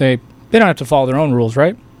 They don't have to follow their own rules,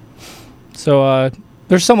 right? So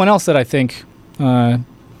there's someone else that I think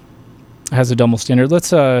has a double standard. Let's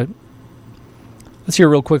hear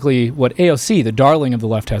real quickly what AOC, the darling of the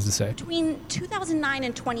left, has to say. Between 2009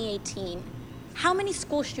 and 2018, how many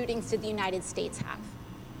school shootings did the United States have?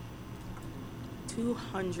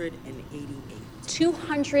 288.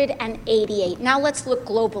 288. Now let's look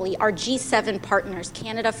globally. Our G7 partners,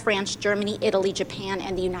 Canada, France, Germany, Italy, Japan,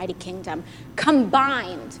 and the United Kingdom,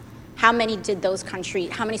 combined, how many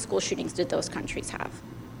school shootings did those countries have?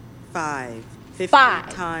 5. 50 5.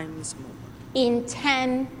 Times more.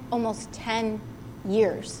 In almost 10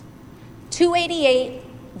 years. 288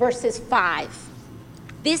 versus 5.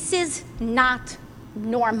 This is not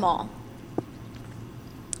normal.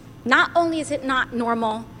 Not only is it not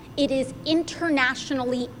normal, it is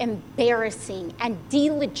internationally embarrassing and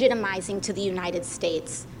delegitimizing to the United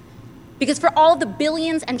States. Because for all the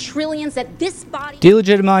billions and trillions that this body...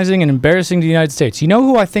 Delegitimizing and embarrassing to the United States. You know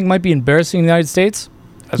who I think might be embarrassing the United States?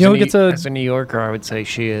 As a New Yorker, I would say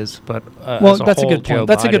she is, but that's a good point.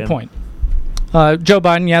 That's a good point. Joe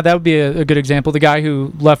Biden, yeah, that would be a good example. The guy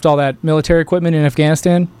who left all that military equipment in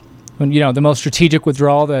Afghanistan, when the most strategic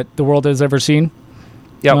withdrawal that the world has ever seen.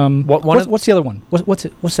 Yeah. What's the other one?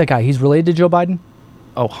 What's that guy? He's related to Joe Biden?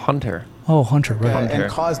 Oh, Hunter. Oh, Hunter, right. And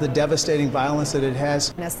caused the devastating violence that it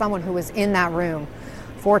has. As someone who was in that room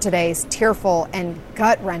for today's tearful and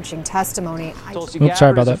gut-wrenching testimony. Tulsi Oops,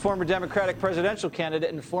 sorry about Gabbard is that. a former Democratic presidential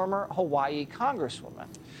candidate and former Hawaii congresswoman.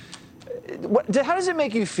 How does it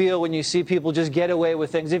make you feel when you see people just get away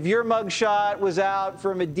with things? If your mugshot was out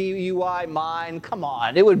from a DUI, mine, come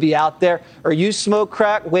on, it would be out there. Or you smoke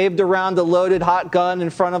crack, waved around a loaded hot gun in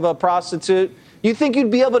front of a prostitute. You think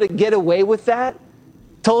you'd be able to get away with that?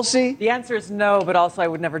 Tulsi? The answer is no, but also I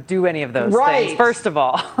would never do any of those Right. things. First of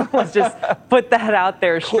all, let's just put that out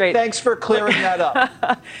there straight. Thanks for clearing that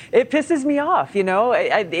up. It pisses me off,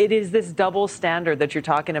 it is this double standard that you're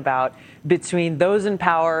talking about between those in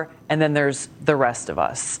power and then there's the rest of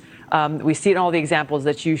us. We see it in all the examples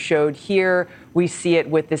that you showed here. We see it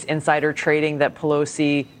with this insider trading that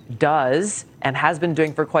Pelosi does and has been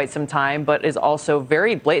doing for quite some time, but is also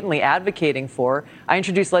very blatantly advocating for. I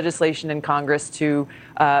introduced legislation in Congress to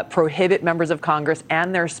prohibit members of Congress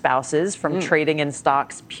and their spouses from trading in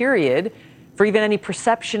stocks, period, for even any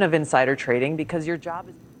perception of insider trading, because your job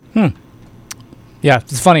is... Yeah,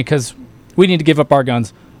 it's funny because we need to give up our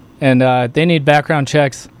guns, and they need background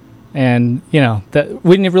checks, and that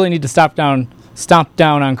we really need to stomp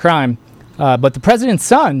down on crime. But the president's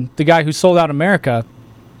son, the guy who sold out America,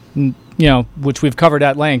 which we've covered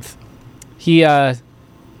at length, he has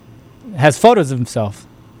photos of himself.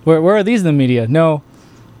 Where are these in the media? No.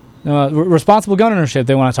 Responsible gun ownership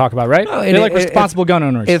they want to talk about, right? They like responsible gun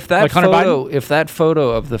owners. If that like Hunter photo, Biden? if that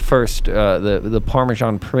photo of the first, the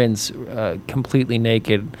Parmesan Prince, completely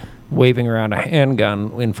naked, waving around a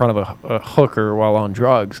handgun in front of a hooker while on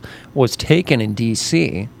drugs, was taken in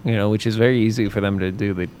D.C., which is very easy for them to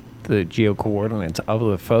do the geo coordinates of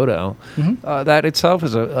the photo. That itself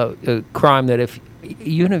is a crime that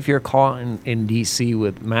even if you're caught in D.C.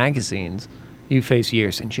 with magazines, you face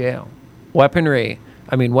years in jail. Weaponry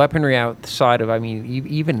outside of,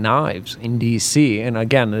 even knives in D.C. And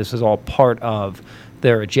again, this is all part of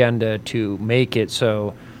their agenda to make it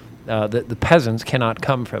so that the peasants cannot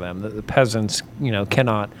come for them, that the peasants,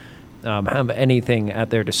 cannot have anything at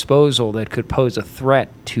their disposal that could pose a threat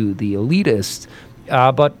to the elitists.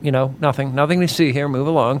 But, nothing to see here. Move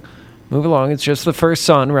along. It's just the first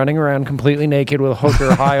son running around completely naked with a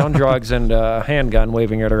hooker, high on drugs, and a handgun,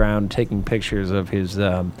 waving it around, taking pictures of his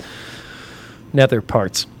nether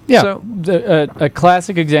parts. Yeah, So, a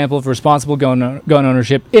classic example of responsible gun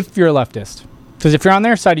ownership if you're a leftist. Because if you're on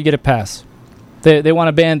their side, you get a pass. They want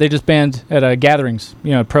to ban, they just banned at gatherings,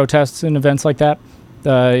 protests and events like that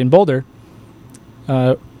in Boulder,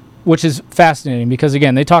 which is fascinating because,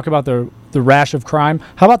 again, they talk about the rash of crime.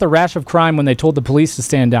 How about the rash of crime when they told the police to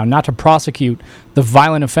stand down, not to prosecute the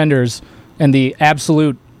violent offenders and the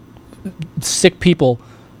absolute sick people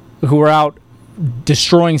who are out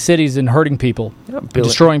destroying cities and hurting people,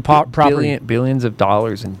 destroying property. Billions of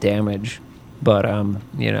dollars in damage, but,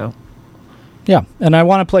 Yeah, and I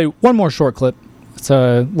want to play one more short clip. It's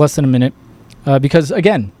less than a minute because,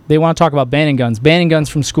 again, they want to talk about banning guns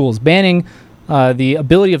from schools, banning the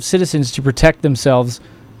ability of citizens to protect themselves,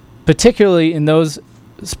 particularly in those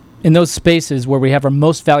spaces where we have our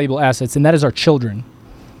most valuable assets, and that is our children.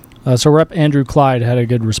 So Rep. Andrew Clyde had a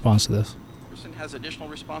good response to this. Person has additional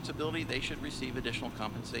responsibility, they should receive additional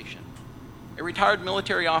compensation. A retired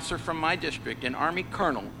military officer from my district, an Army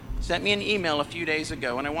colonel, sent me an email a few days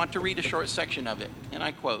ago, and I want to read a short section of it, and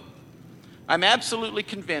I quote, "I'm absolutely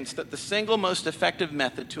convinced that the single most effective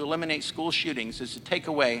method to eliminate school shootings is to take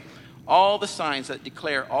away all the signs that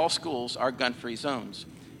declare all schools are gun-free zones,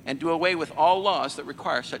 and do away with all laws that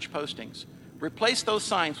require such postings. Replace those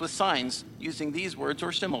signs with signs using these words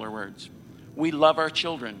or similar words. We love our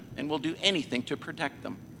children and will do anything to protect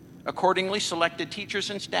them. Accordingly, selected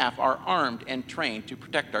teachers and staff are armed and trained to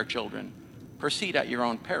protect our children. Proceed at your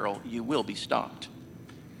own peril, you will be stopped."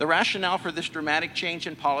 The rationale for this dramatic change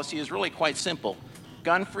in policy is really quite simple.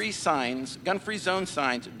 Gun-free zone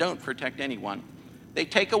signs don't protect anyone. They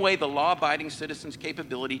take away the law-abiding citizen's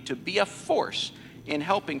capability to be a force in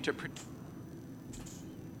helping to protect.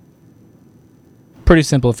 Pretty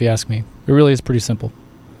simple, if you ask me. It really is pretty simple.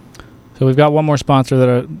 So we've got one more sponsor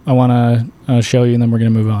that I want to show you, and then we're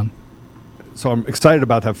going to move on. So I'm excited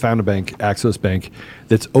about that. Found a bank, Axos Bank,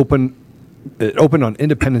 that's open. It opened on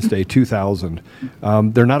Independence Day 2000.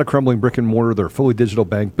 They're not a crumbling brick and mortar. They're a fully digital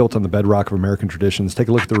bank built on the bedrock of American traditions. Take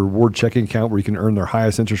a look at the reward checking account where you can earn their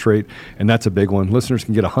highest interest rate, and that's a big one. Listeners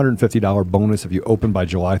can get a $150 bonus if you open by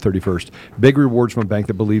July 31st. Big rewards from a bank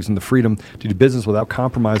that believes in the freedom to do business without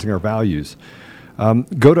compromising our values.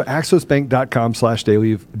 Go to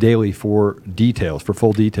axosbank.com/daily for details, for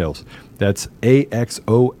full details. That's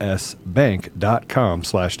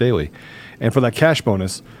axosbank.com/daily. And for that cash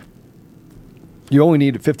bonus, you only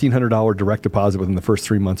need a $1,500 direct deposit within the first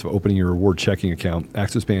 3 months of opening your reward checking account.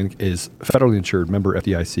 Axos Bank is federally insured, member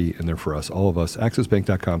FDIC, and they're for us, all of us.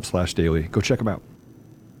 axosbank.com/daily. Go check them out.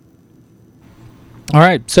 All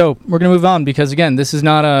right, so we're going to move on because, again, this is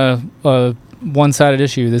not a one-sided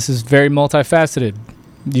issue. This is very multifaceted.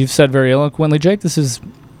 You've said very eloquently, Jake, this is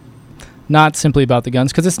not simply about the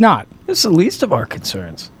guns, because it's not. It's the least of our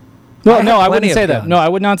concerns. Well, no, I wouldn't say that. No, I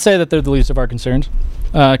would not say that they're the least of our concerns,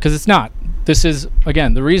 because it's not. This is,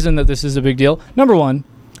 again, the reason that this is a big deal. Number one,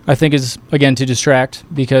 I think, is, again, to distract,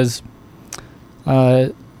 because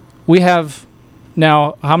we have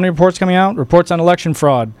now, how many reports coming out? Reports on election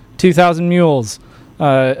fraud, 2,000 mules.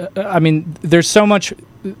 I mean, there's so much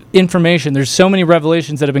information. There's so many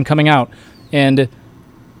revelations that have been coming out. And,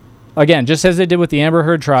 again, just as they did with the Amber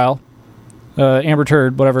Heard trial, Amber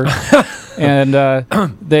Turd, whatever, and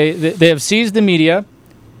they have seized the media.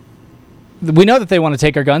 We know that they want to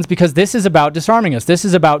take our guns because this is about disarming us. This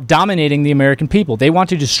is about dominating the American people. They want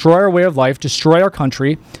to destroy our way of life, destroy our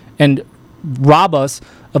country, and rob us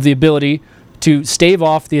of the ability to stave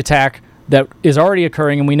off the attack that is already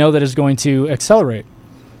occurring, and we know that is going to accelerate.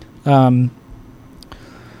 And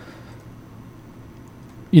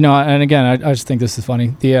again, I just think this is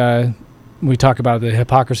funny. We talk about the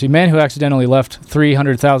hypocrisy. Man who accidentally left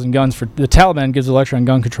 300,000 guns for the Taliban gives a lecture on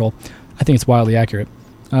gun control. I think it's wildly accurate.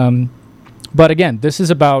 But again, this is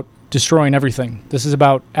about destroying everything. This is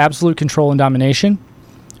about absolute control and domination.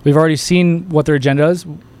 We've already seen what their agenda is.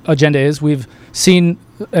 We've seen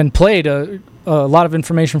and played a lot of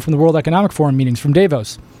information from the World Economic Forum meetings from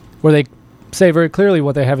Davos, where they say very clearly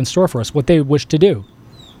what they have in store for us, what they wish to do.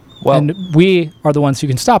 Well, and we are the ones who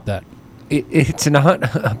can stop that. It's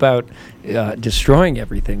not about destroying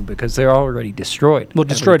everything, because they're already destroyed. Well,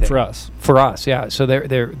 destroyed for us. For us, yeah. So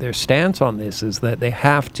their stance on this is that they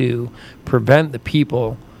have to prevent the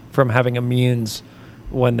people from having a means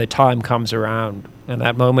when the time comes around and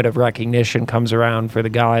that moment of recognition comes around for the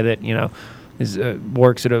guy that, is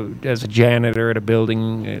works as a janitor at a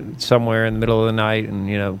building somewhere in the middle of the night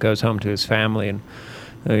and, goes home to his family, and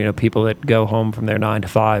people that go home from their 9 to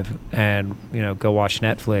 5 and go watch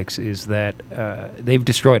Netflix, is that they've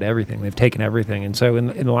destroyed everything. They've taken everything. And so in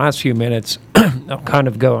the last few minutes, I'll kind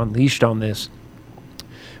of go unleashed on this.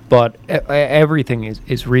 But everything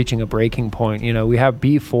is reaching a breaking point. We have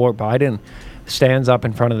B4. Biden stands up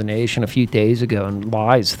in front of the nation a few days ago and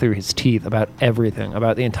lies through his teeth about everything,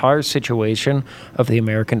 about the entire situation of the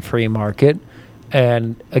American free market.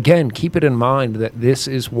 And again, keep it in mind that this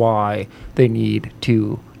is why they need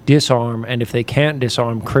to disarm, and if they can't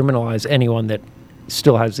disarm, criminalize anyone that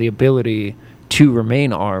still has the ability to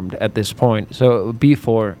remain armed at this point. So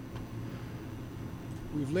B4.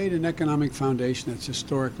 We've laid an economic foundation that's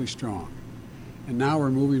historically strong, and now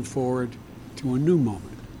we're moving forward to a new moment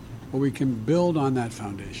where we can build on that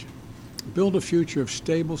foundation, build a future of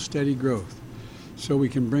stable, steady growth, so we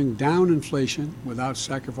can bring down inflation without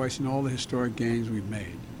sacrificing all the historic gains we've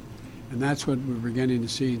made. And that's what we're beginning to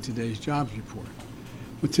see in today's jobs report.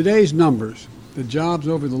 With today's numbers, the jobs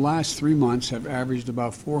over the last 3 months have averaged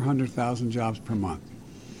about 400,000 jobs per month.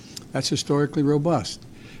 That's historically robust,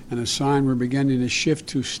 and a sign we're beginning to shift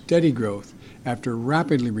to steady growth after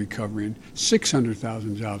rapidly recovering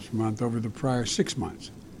 600,000 jobs per month over the prior 6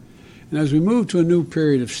 months. And as we move to a new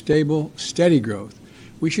period of stable, steady growth,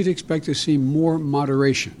 we should expect to see more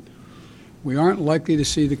moderation. We aren't likely to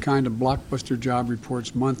see the kind of blockbuster job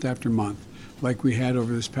reports month after month like we had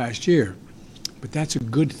over this past year. But that's a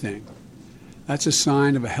good thing. That's a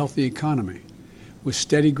sign of a healthy economy with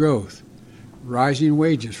steady growth, rising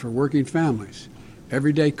wages for working families,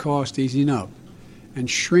 everyday costs easing up, and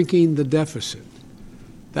shrinking the deficit.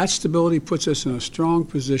 That stability puts us in a strong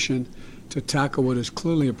position to tackle what is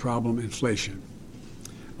clearly a problem, inflation.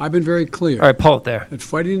 I've been very clear. All right, pull it there. That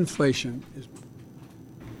fighting inflation is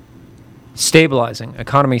stabilizing,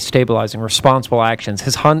 economy stabilizing, responsible actions.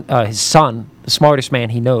 His son, the smartest man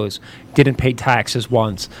he knows, didn't pay taxes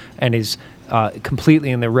once and is completely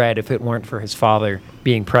in the red if it weren't for his father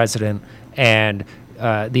being president and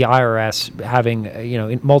the IRS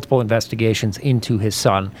having multiple investigations into his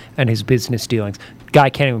son and his business dealings. Guy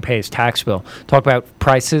can't even pay his tax bill. Talk about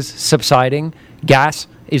prices subsiding. Gas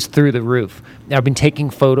is through the roof. I've been taking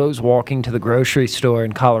photos walking to the grocery store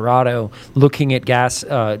in Colorado, looking at gas,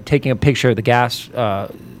 taking a picture of the gas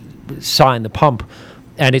sign, the pump,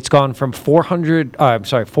 and it's gone from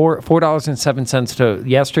 $4.07 to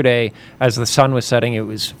yesterday as the sun was setting, it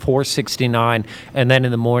was $4.69, and then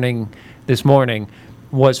in the morning, this morning,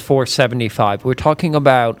 was $4.75. We're talking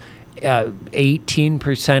about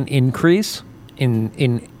 18% increase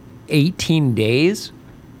in 18 days.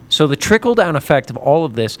 So the trickle-down effect of all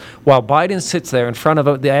of this, while Biden sits there in front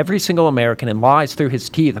of every single American and lies through his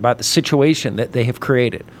teeth about the situation that they have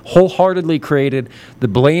created, wholeheartedly created, the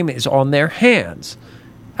blame is on their hands.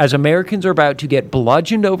 As Americans are about to get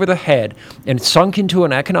bludgeoned over the head and sunk into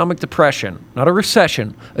an economic depression, not a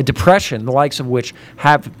recession, a depression, the likes of which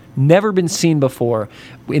have never been seen before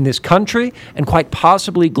in this country and quite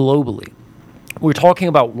possibly globally. We're talking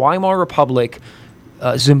about Weimar Republic,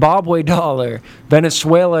 Zimbabwe dollar,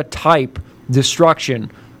 Venezuela type destruction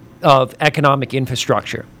of economic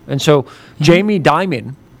infrastructure. And so Jamie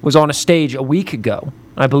Dimon was on a stage a week ago.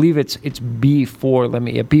 I believe it's B4,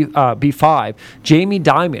 B5. Jamie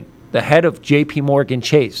Dimon, the head of J.P. Morgan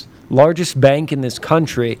Chase, largest bank in this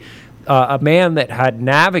country, a man that had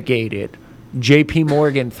navigated J.P.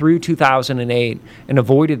 Morgan through 2008 and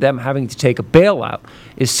avoided them having to take a bailout,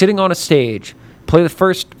 is sitting on a stage. Play the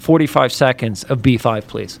first 45 seconds of B5,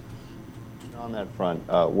 please. On that front,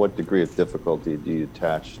 what degree of difficulty do you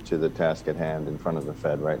attach to the task at hand in front of the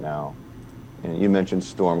Fed right now? And you mentioned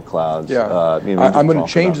storm clouds. Yeah, I'm going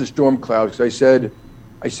to change the storm clouds because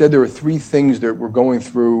I said there are three things that we're going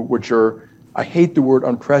through, which are, I hate the word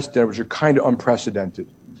unprecedented, which are kind of unprecedented.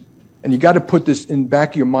 And you got to put this in the back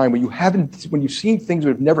of your mind when you've seen things that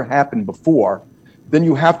have never happened before, then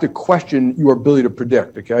you have to question your ability to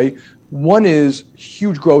predict, okay? One is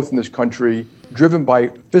huge growth in this country driven by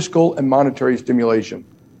fiscal and monetary stimulation.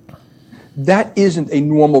 That isn't a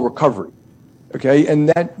normal recovery, okay? And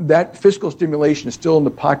that fiscal stimulation is still in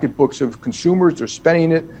the pocketbooks of consumers. They're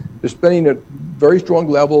spending it. They're spending at very strong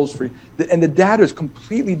levels. And the data is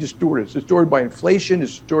completely distorted. It's distorted by inflation.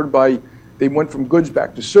 It's distorted by, they went from goods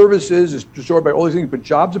back to services. It's distorted by all these things. But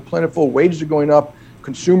jobs are plentiful. Wages are going up.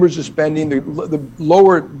 Consumers are spending, the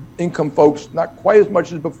lower income folks, not quite as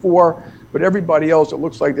much as before, but everybody else, it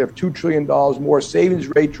looks like they have $2 trillion more. Savings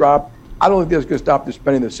rate drop. I don't think that's going to stop the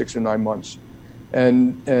spending in 6 or 9 months.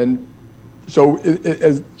 And So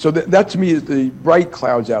that to me is the bright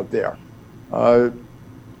clouds out there. But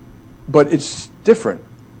it's different.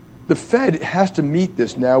 The Fed has to meet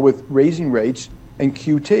this now with raising rates and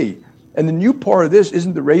QT. And the new part of this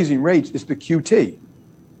isn't the raising rates, it's the QT.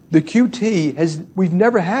 The QT we've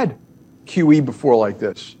never had QE before like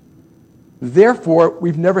this. Therefore,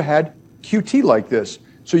 we've never had QT like this.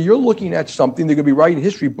 So you're looking at something they're going to be writing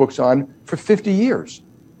history books on for 50 years.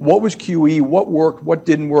 What was QE? What worked? What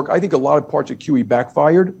didn't work? I think a lot of parts of QE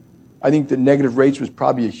backfired. I think the negative rates was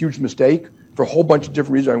probably a huge mistake for a whole bunch of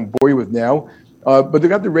different reasons I won't bore you with now. But they've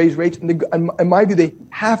got to raise rates, and in my view, they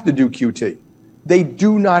have to do QT. They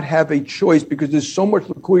do not have a choice because there's so much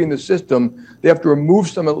liquidity in the system. They have to remove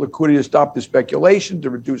some of the liquidity to stop the speculation, to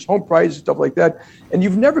reduce home prices, stuff like that. And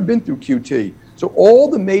you've never been through QT. So all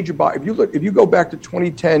the major buyers, if you go back to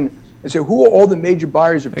 2010 and say, who are all the major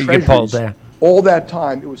buyers of treasuries? All that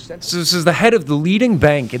time, it was central. So this is the head of the leading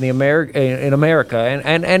bank in America,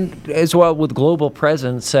 and as well with global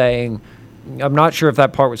presence saying, I'm not sure if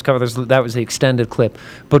that part was covered. That was the extended clip,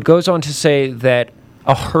 but goes on to say that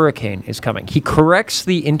a hurricane is coming. He corrects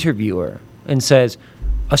the interviewer and says,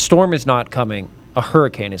 a storm is not coming, a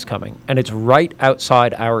hurricane is coming, and it's right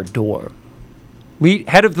outside our door.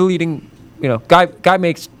 Head of the leading, guy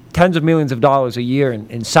makes tens of millions of dollars a year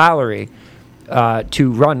in salary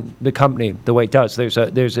to run the company the way it does. There's a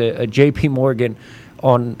JP Morgan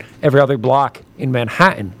on every other block in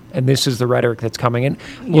Manhattan, and this is the rhetoric that's coming in.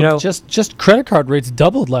 Just credit card rates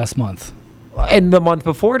doubled last month. And the month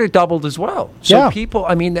before it doubled as well. So people,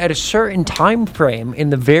 at a certain time frame in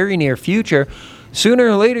the very near future, sooner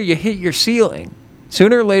or later you hit your ceiling.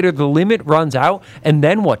 Sooner or later the limit runs out, and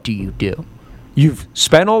then what do? You've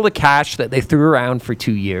spent all the cash that they threw around for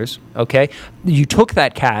 2 years, okay? You took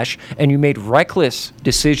that cash and you made reckless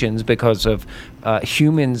decisions because of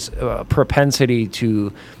humans' propensity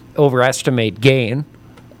to overestimate gain.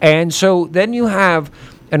 And so then you have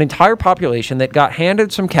an entire population that got handed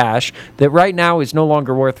some cash that right now is no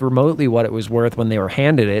longer worth remotely what it was worth when they were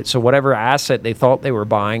handed it. So whatever asset they thought they were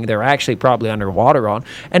buying, they're actually probably underwater on.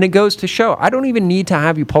 And it goes to show, I don't even need to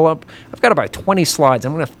have you pull up. I've got about 20 slides.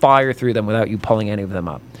 I'm going to fire through them without you pulling any of them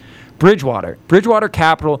up. Bridgewater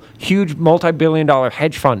Capital, huge multi-billion-dollar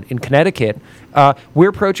hedge fund in Connecticut. We're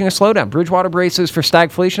approaching a slowdown. Bridgewater braces for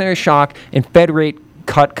stagflationary shock and Fed rate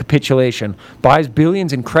cut capitulation, buys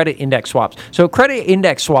billions in credit index swaps. So a credit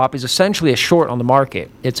index swap is essentially a short on the market.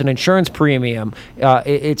 It's an insurance premium.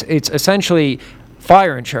 It's essentially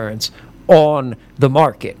fire insurance on the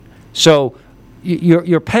market. So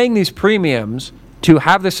you're paying these premiums to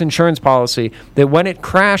have this insurance policy that when it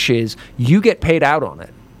crashes, you get paid out on it.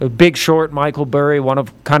 A Big Short, Michael Burry, one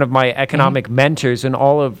of kind of my economic mentors and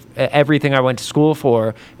all of everything I went to school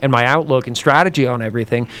for and my outlook and strategy on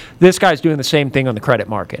everything. This guy's doing the same thing on the credit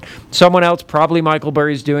market. Someone else, probably Michael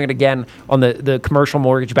Burry, is doing it again on the commercial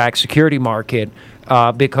mortgage-backed security market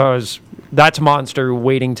because that's a monster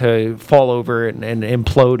waiting to fall over and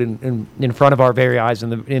implode in front of our very eyes in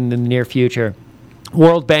the near future.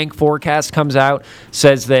 World Bank forecast comes out,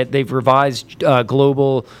 says that they've revised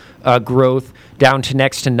global growth down to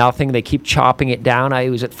next to nothing. They keep chopping it down. It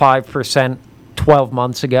was at 5% 12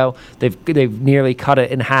 months ago. They've nearly cut it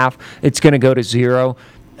in half. It's going to go to zero.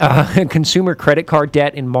 Consumer credit card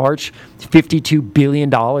debt in March, $52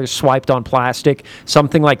 billion swiped on plastic.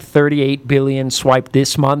 Something like $38 billion swiped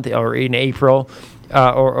this month or in April.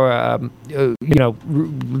 Past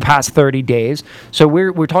 30 days. So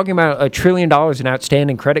we're talking about $1 trillion in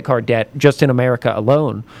outstanding credit card debt just in America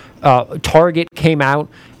alone. Target came out,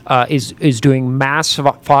 is doing massive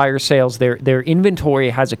fire sales. Their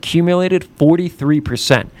inventory has accumulated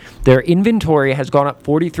 43%. Their inventory has gone up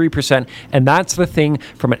 43%, and that's the thing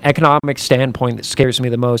from an economic standpoint that scares me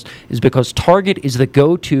the most, is because Target is the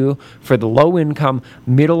go-to for the low-income,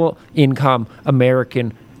 middle-income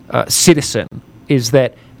American citizen. Is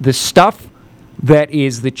that the stuff that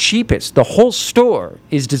is the cheapest? The whole store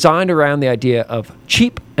is designed around the idea of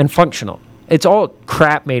cheap and functional. It's all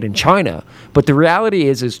crap made in China, but the reality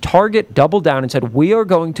is Target doubled down and said, we are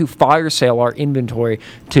going to fire sale our inventory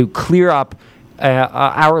to clear up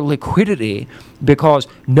our liquidity because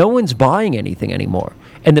no one's buying anything anymore.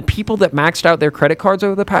 And the people that maxed out their credit cards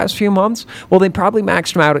over the past few months, well, they probably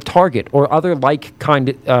maxed them out at Target or other like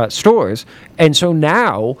kind stores. And so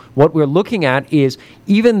now what we're looking at is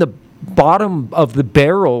even the bottom of the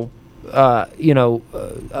barrel,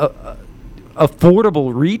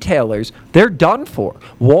 affordable retailers, they're done for.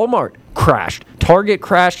 Walmart crashed. Target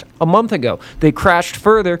crashed a month ago. They crashed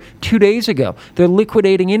further 2 days ago. They're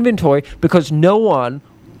liquidating inventory because no one,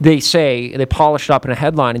 they polish it up in a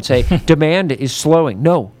headline and say, demand is slowing.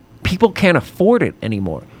 No, people can't afford it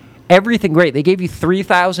anymore. everything great. They gave you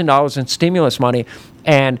 $3,000 in stimulus money,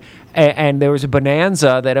 and there was a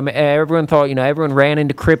bonanza that everyone thought, everyone ran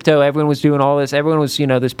into crypto, everyone was doing all this, everyone was,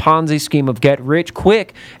 this Ponzi scheme of get rich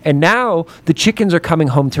quick, and now the chickens are coming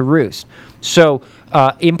home to roost. So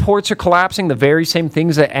imports are collapsing, the very same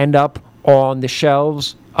things that end up on the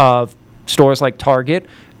shelves of stores like Target.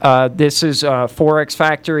 This is Forex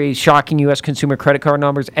Factory, shocking U.S. consumer credit card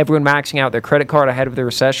numbers, everyone maxing out their credit card ahead of the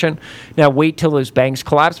recession. Now wait till those banks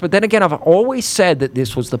collapse. But then again, I've always said that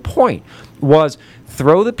this was the point, was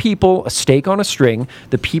throw the people a stake on a string.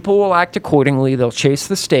 The people will act accordingly. They'll chase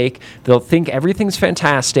the stake. They'll think everything's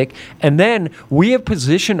fantastic. And then we have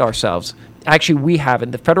positioned ourselves. Actually, we haven't.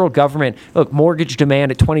 The federal government, look, mortgage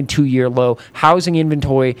demand at 22-year low. Housing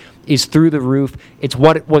inventory is through the roof. It's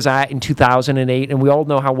what it was at in 2008, and we all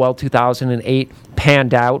know how well 2008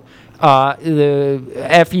 panned out. The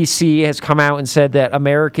FEC has come out and said that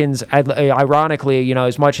Americans, ironically,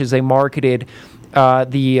 as much as they marketed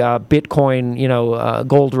the Bitcoin,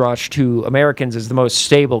 gold rush to Americans as the most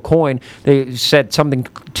stable coin, they said something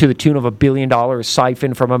to the tune of $1 billion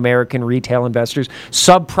siphoned from American retail investors.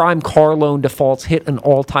 Subprime car loan defaults hit an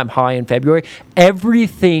all-time high in February.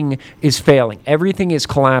 Everything is failing. Everything is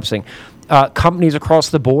collapsing. Companies across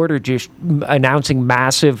the board are just announcing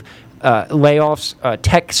massive layoffs.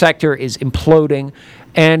 Tech sector is imploding,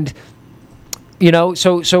 and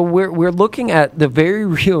so we're looking at the very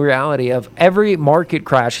real reality of every market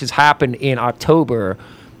crash has happened in October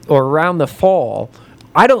or around the fall.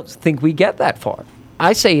 I don't think we get that far.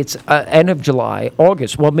 I say it's end of July,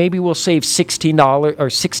 August. Well, maybe we'll save $16 or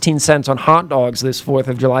 16 cents on hot dogs this 4th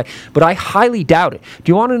of July, but I highly doubt it.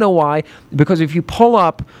 Do you want to know why? Because if you pull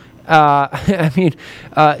up ethanol,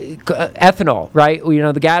 right?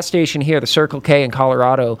 The gas station here, the Circle K in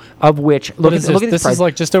Colorado, of which look at this is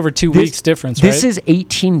like just over 2 weeks difference, right? This is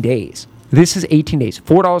 18 days.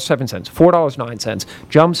 $4.07, $4.09,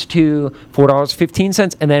 jumps to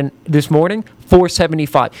 $4.15, and then this morning,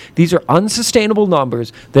 $4.75. These are unsustainable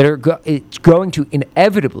numbers that are it's going to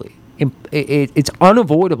inevitably. It's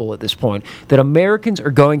unavoidable at this point that Americans are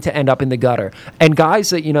going to end up in the gutter. And guys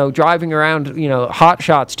that, driving around, hot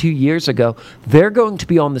shots 2 years ago, they're going to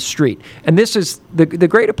be on the street. And this is the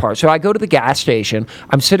greater part. So I go to the gas station.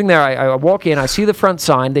 I'm sitting there. I walk in. I see the front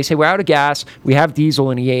sign. They say, we're out of gas. We have diesel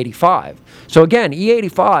and E85. So again,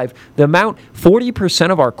 E85, the amount, 40%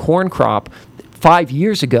 of our corn crop 5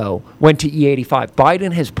 years ago went to E85.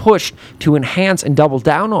 Biden has pushed to enhance and double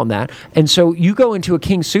down on that. And so you go into a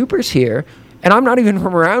King Soopers here, and I'm not even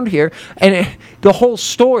from around here, and the whole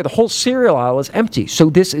store, the whole cereal aisle is empty. So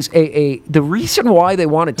this is the reason why they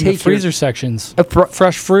want to take the freezer sections,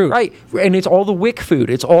 fresh fruit. Right, and it's all the WIC food.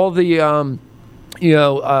 It's all the,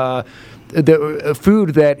 the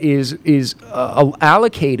food that is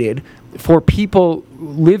allocated for people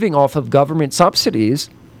living off of government subsidies,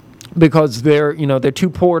 because they're too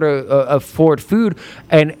poor to afford food,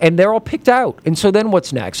 and they're all picked out. And so then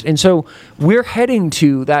what's next? And so we're heading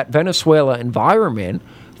to that Venezuela environment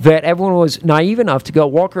that everyone was naive enough to go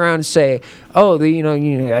walk around and say, oh,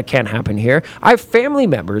 that can't happen here. I have family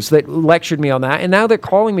members that lectured me on that, and now they're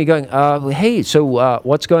calling me going, hey, so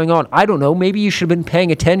what's going on? I don't know. Maybe you should have been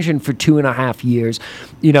paying attention for 2.5 years,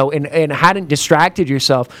 and hadn't distracted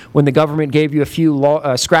yourself when the government gave you a few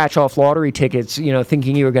scratch-off lottery tickets,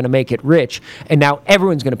 thinking you were going to make it rich, and now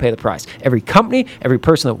everyone's going to pay the price. Every company, every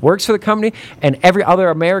person that works for the company, and every other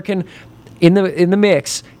American in the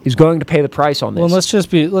mix is going to pay the price on this. Well,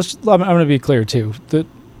 I'm going to be clear too. That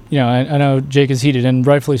I know Jake is heated, and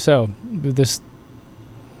rightfully so.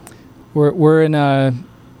 We're in a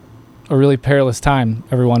really perilous time,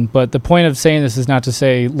 everyone. But the point of saying this is not to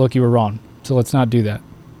say, look, you were wrong. So let's not do that.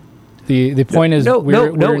 The point is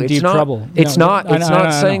we're in deep trouble. It's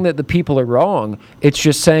not saying that the people are wrong. It's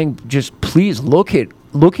just saying, just please look at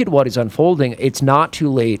what is unfolding. It's not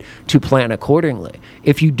too late to plan accordingly.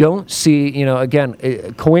 If you don't see, again,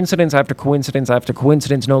 coincidence after coincidence after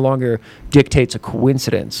coincidence no longer dictates a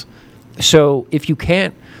coincidence. So if you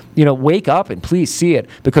can't, wake up and please see it,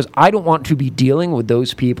 because I don't want to be dealing with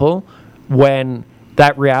those people when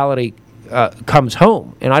that reality comes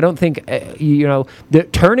home. And I don't think,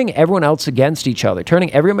 turning everyone else against each other,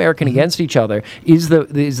 turning every American against each other is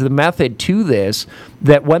the method to this,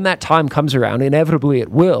 that when that time comes around, inevitably it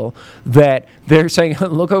will, that they're saying,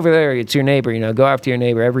 look over there, it's your neighbor, go after your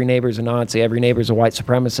neighbor. Every neighbor's a Nazi. Every neighbor's a white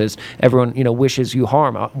supremacist. Everyone, wishes you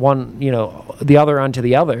harm, one, the other unto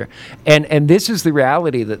the other. And this is the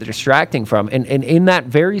reality that they're distracting from. And in that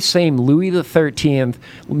very same Louis XIII,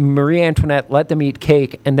 Marie Antoinette let them eat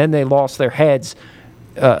cake, and then they lost their heads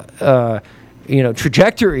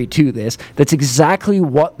trajectory to this. That's exactly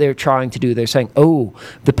what they're trying to do. They're saying, oh,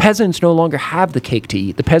 the peasants no longer have the cake to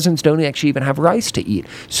eat. The peasants don't actually even have rice to eat.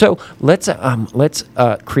 So let's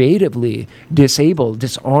creatively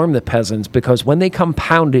disarm the peasants, because when they come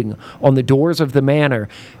pounding on the doors of the manor,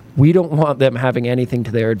 we don't want them having anything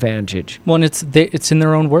to their advantage. Well, and it's in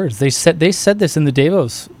their own words. They said this in the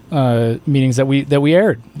Davos meetings that we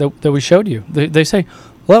aired, that we showed you. They say,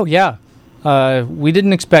 well, yeah, we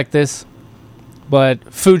didn't expect this,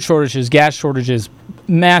 but food shortages, gas shortages,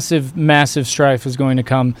 massive strife is going to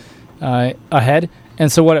come ahead.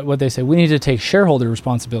 And so what they say, we need to take shareholder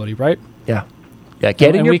responsibility, right? Yeah.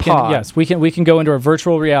 Get in your pod. Yes, we can go into a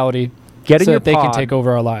virtual reality. Get in your pod, they can take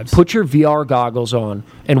over our lives. Put your VR goggles on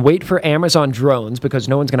and wait for Amazon drones, because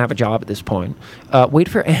no one's going to have a job at this point. Wait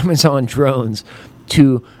for Amazon drones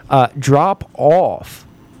to drop off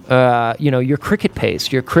your cricket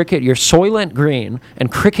paste, your Soylent Green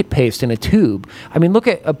and cricket paste in a tube. I mean, look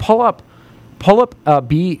at pull up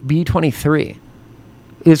B23.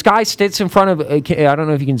 This guy sits in front of, I don't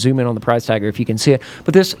know if you can zoom in on the price tag or if you can see it,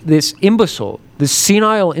 but this imbecile, this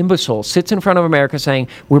senile imbecile sits in front of America saying,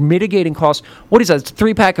 we're mitigating costs. What is that? It's a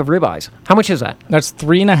 3-pack of ribeyes. How much is that? That's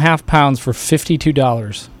 3.5 pounds for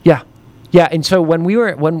 $52. Yeah. Yeah, and so when we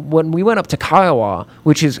went up to Kiowa,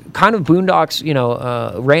 which is kind of boondocks,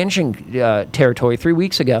 ranching territory 3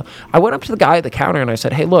 weeks ago, I went up to the guy at the counter and I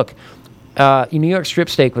said, hey, look, New York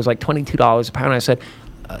strip steak was like $22 a pound. I said,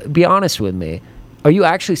 be honest with me. Are you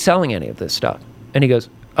actually selling any of this stuff? And he goes,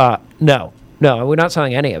 no, we're not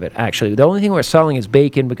selling any of it, actually. The only thing we're selling is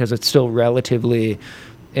bacon, because it's still relatively,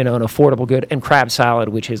 an affordable good, and crab salad,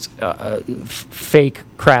 which is fake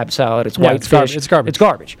crab salad. It's white fish. It's garbage. It's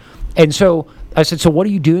garbage. And so I said, so what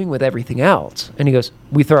are you doing with everything else? And he goes,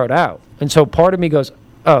 we throw it out. And so part of me goes,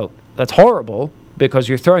 oh, that's horrible, because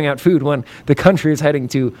you're throwing out food when the country is heading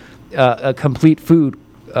to a complete food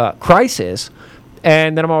crisis.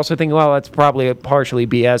 And then I'm also thinking, well, that's probably partially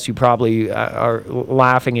BS. You probably are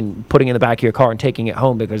laughing and putting it in the back of your car and taking it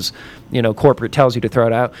home because, corporate tells you to throw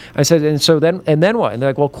it out. I said, and then what? And they're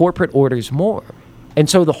like, well, corporate orders more. And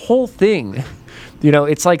so the whole thing,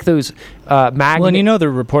 it's like those Well, and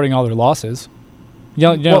they're reporting all their losses.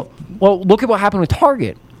 Well, look at what happened with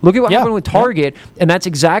Target. Look at what happened with Target, and that's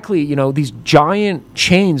exactly, these giant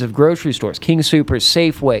chains of grocery stores, King Soopers,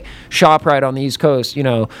 Safeway, ShopRite on the East Coast,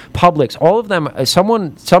 Publix, all of them,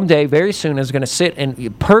 someone someday very soon is going to sit, and a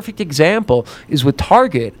perfect example is with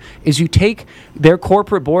Target, is you take their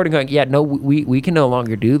corporate board and going, yeah, no, we can no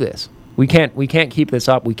longer do this. We can't keep this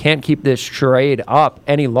up. We can't keep this charade up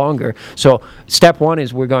any longer. So step one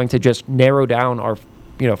is we're going to just narrow down our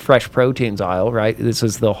fresh proteins aisle, right? This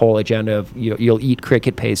is the whole agenda of you'll eat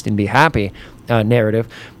cricket paste and be happy narrative.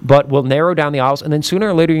 But we'll narrow down the aisles, and then sooner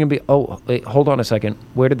or later you're gonna be, oh, wait, hold on a second.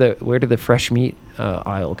 Where did the fresh meat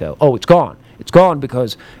aisle go? Oh, it's gone. It's gone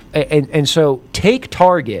because, and so take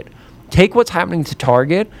Target. Take what's happening to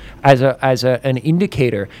Target as an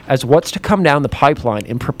indicator as what's to come down the pipeline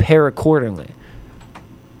and prepare accordingly.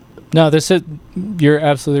 No, you're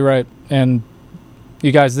absolutely right. And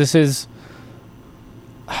you guys, it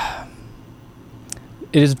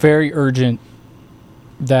is very urgent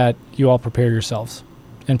that you all prepare yourselves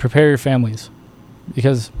and prepare your families,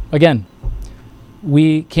 because, again,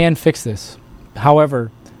 we can fix this.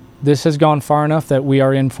 However, this has gone far enough that we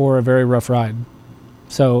are in for a very rough ride.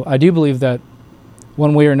 So I do believe that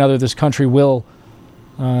one way or another, this country will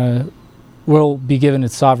be given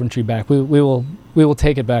its sovereignty back. We will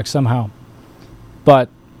take it back somehow. But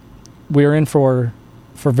we are in for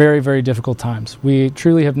very, very difficult times. We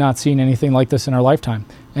truly have not seen anything like this in our lifetime.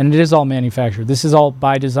 And it is all manufactured. This is all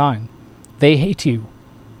by design. They hate you.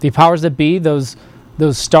 The powers that be, those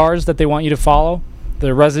stars that they want you to follow,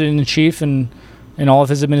 the resident-in-chief and all of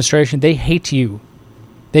his administration, they hate you.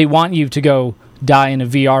 They want you to go die in a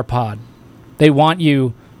VR pod. They want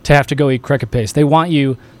you to have to go eat cricket paste. They want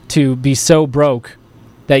you to be so broke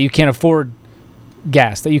that you can't afford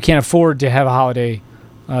gas, that you can't afford to have a holiday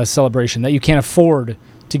celebration, that you can't afford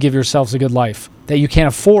to give yourselves a good life, that you can't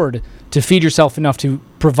afford to feed yourself enough to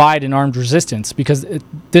provide an armed resistance, because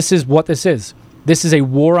this is what this is. This is a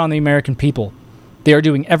war on the American people. They are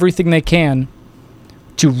doing everything they can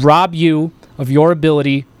to rob you of your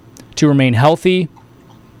ability to remain healthy,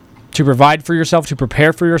 to provide for yourself, to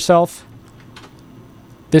prepare for yourself.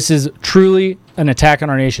 This is truly an attack on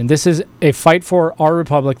our nation. This is a fight for our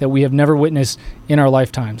republic that we have never witnessed in our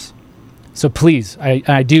lifetimes. So please,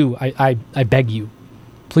 I beg you,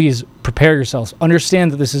 please prepare yourselves.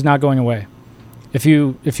 Understand that this is not going away. If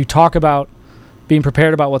you talk about being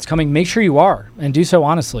prepared about what's coming, make sure you are, and do so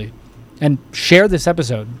honestly. And share this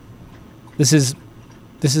episode. This is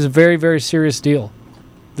This is a very, very serious deal.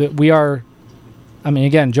 That we are,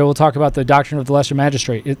 again, Joe will talk about the doctrine of the lesser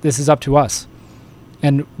magistrate. This is up to us.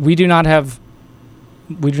 And we do not have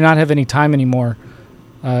any time anymore,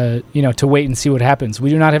 to wait and see what happens. We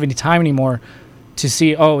do not have any time anymore to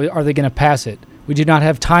see, are they going to pass it? We do not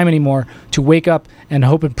have time anymore to wake up and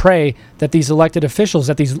hope and pray that these elected officials,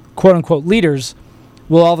 that these quote-unquote leaders,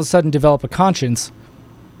 will all of a sudden develop a conscience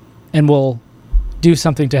and will do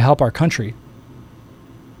something to help our country.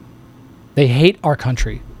 They hate our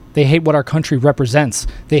country. They hate what our country represents.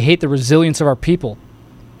 They hate the resilience of our people.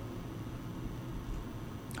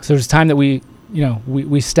 So it's time that we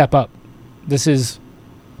step up. This is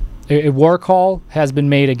a war call has been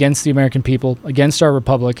made against the American people, against our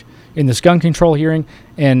republic in this gun control hearing.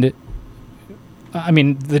 And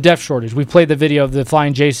the death shortage. We played the video of the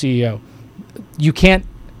Flying J CEO. You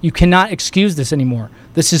cannot excuse this anymore.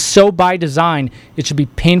 This is so by design, it should be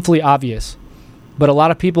painfully obvious. But a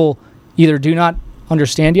lot of people either do not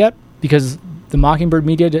understand yet, because the Mockingbird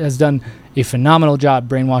media has done a phenomenal job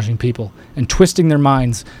brainwashing people and twisting their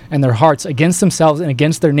minds and their hearts against themselves and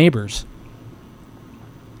against their neighbors.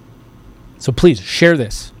 So please share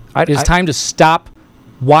this. It's time to stop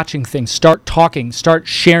watching things, start talking, start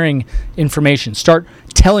sharing information, start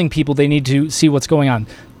telling people they need to see what's going on.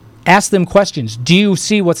 Ask them questions. Do you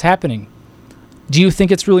see what's happening? Do you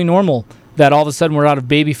think it's really normal that all of a sudden we're out of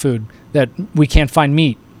baby food, that we can't find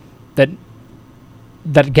meat, that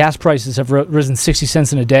gas prices have risen 60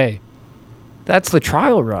 cents in a day? That's the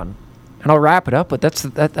trial run. And I'll wrap it up, but that's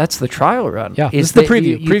the trial run. Yeah, this is the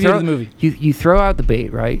preview of the movie. You throw out the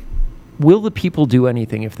bait, right? Will the people do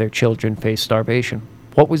anything if their children face starvation?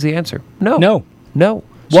 What was the answer? No.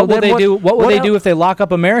 What will they do? What will they do if they lock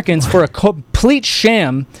up Americans for a complete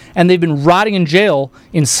sham and they've been rotting in jail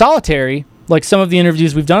in solitary, like some of the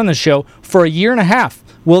interviews we've done on the show, for a year and a half?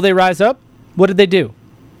 Will they rise up? What did they do?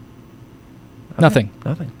 Nothing.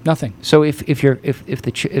 So if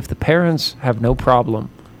the parents have no problem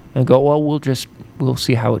and go, well, we'll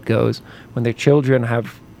see how it goes, when their children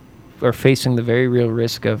are facing the very real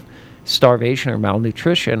risk of starvation or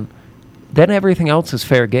malnutrition, then everything else is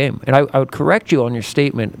fair game. And I would correct you on your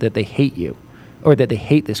statement that they hate you or that they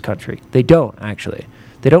hate this country. They don't, actually.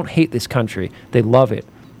 They don't hate this country. They love it.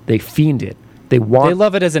 They fiend it. They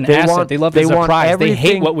love it as an asset. They love it as a prize. They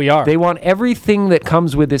hate what we are. They want everything that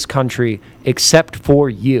comes with this country except for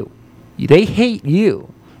you. They hate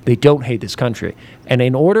you. They don't hate this country. And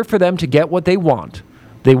in order for them to get what they want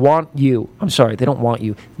you. I'm sorry, they don't want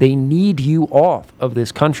you. They need you off of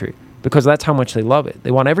this country because that's how much they love it.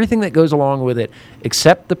 They want everything that goes along with it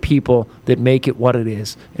except the people that make it what it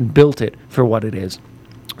is and built it for what it is.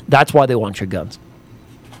 That's why they want your guns.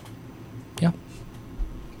 Yeah.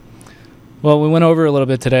 Well, we went over a little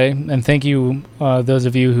bit today, and thank you, those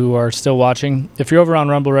of you who are still watching. If you're over on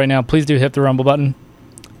Rumble right now, please do hit the Rumble button.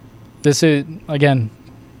 This is, again,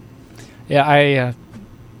 I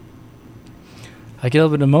get a little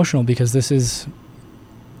bit emotional because it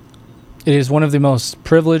is one of the most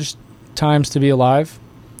privileged times to be alive,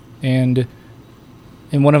 and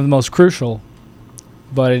one of the most crucial.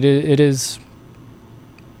 But it is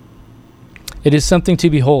something to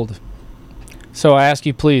behold. So I ask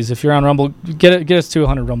you, please, if you're on Rumble, get us to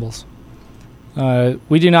 100 Rumbles.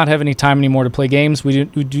 We do not have any time anymore to play games. We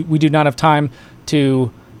do not have time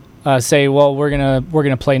to say, well, we're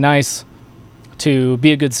gonna play nice, to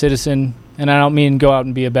be a good citizen. And I don't mean go out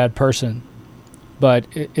and be a bad person, but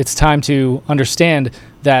it's time to understand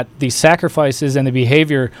that the sacrifices and the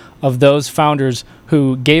behavior of those founders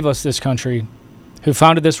who gave us this country, who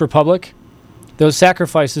founded this republic, those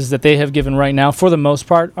sacrifices that they have given right now, for the most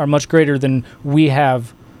part, are much greater than we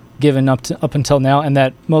have given up until now, and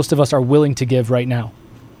that most of us are willing to give right now.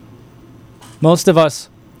 Most of us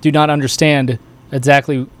do not understand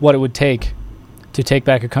exactly what it would take to take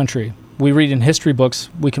back a country. We read in history books,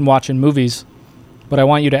 we can watch in movies, but I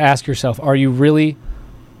want you to ask yourself, are you going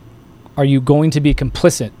to be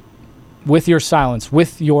complicit with your silence,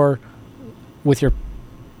 with your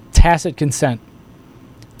tacit consent,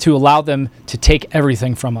 to allow them to take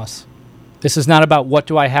everything from us? This is not about what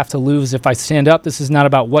do I have to lose if I stand up. This is not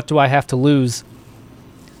about what do I have to lose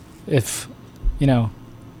if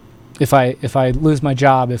I lose my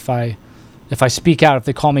job, if I speak out, if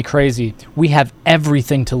they call me crazy. We have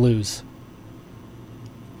everything to lose.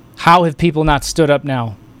 How have people not stood up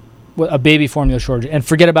now? A baby formula shortage, and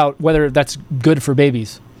forget about whether that's good for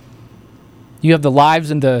babies. You have the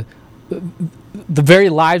lives and the very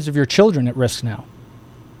lives of your children at risk now.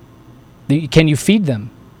 Can you feed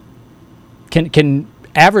them? Can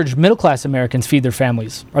average middle-class Americans feed their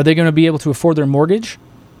families? Are they going to be able to afford their mortgage?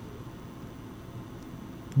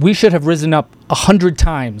 We should have risen up 100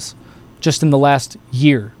 times just in the last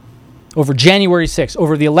year. Over January 6th,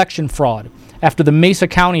 over the election fraud, after the Mesa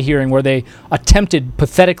County hearing where they attempted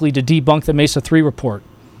pathetically to debunk the Mesa 3 report.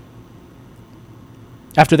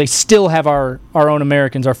 After they still have our own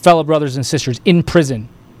Americans, our fellow brothers and sisters in prison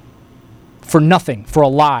for nothing, for a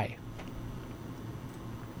lie.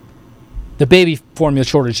 The baby formula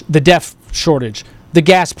shortage, the death shortage, the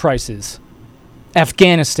gas prices,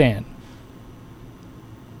 Afghanistan.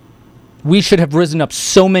 We should have risen up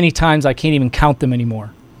so many times I can't even count them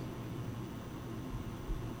anymore.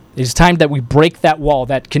 It is time that we break that wall,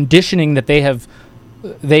 that conditioning that they have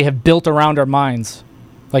built around our minds.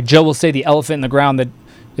 Like Joe will say, the elephant in the ground that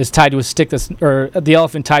is tied to a stick or the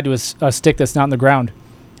elephant tied to a stick that's not in the ground.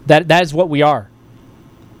 That is what we are.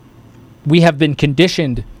 We have been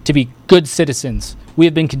conditioned to be good citizens. We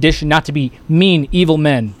have been conditioned not to be mean, evil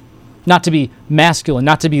men, not to be masculine,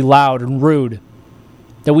 not to be loud and rude.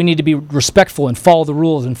 That we need to be respectful and follow the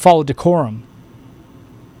rules and follow decorum.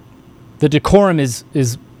 The decorum is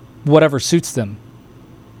whatever suits them.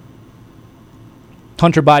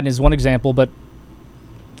 Hunter Biden is one example, but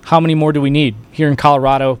how many more do we need here in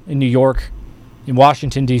Colorado, in New York, in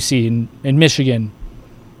Washington, D.C., in Michigan?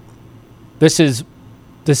 This is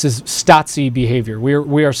Stasi behavior.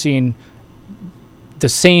 We are seeing the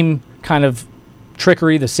same kind of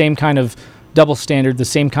trickery, the same kind of double standard, the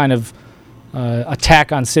same kind of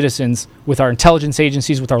attack on citizens with our intelligence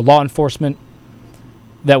agencies, with our law enforcement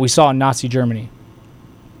that we saw in Nazi Germany.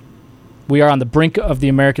 We are on the brink of the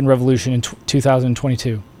American Revolution in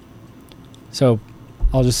 2022. So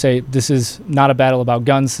I'll just say this is not a battle about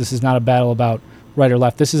guns. This is not a battle about right or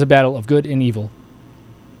left. This is a battle of good and evil.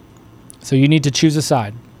 So you need to choose a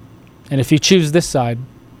side. And if you choose this side,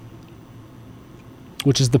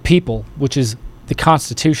 which is the people, which is the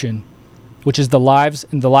Constitution, which is the lives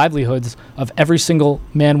and the livelihoods of every single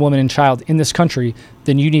man, woman, and child in this country,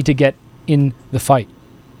 then you need to get in the fight.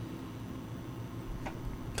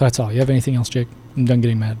 That's all. You have anything else, Jake? I'm done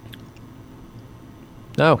getting mad.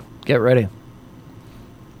 No, get ready.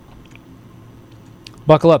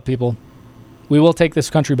 Buckle up, people. We will take this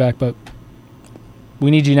country back, but we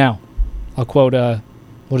need you now. I'll quote,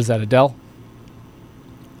 what is that, Adele?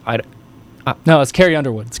 No, it's Carrie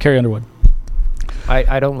Underwood. It's Carrie Underwood.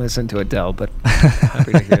 I don't listen to Adele, but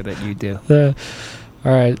happy to hear that you do.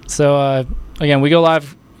 All right. So, again, we go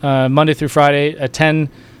live Monday through Friday at 10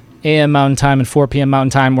 a.m. Mountain Time and 4 p.m.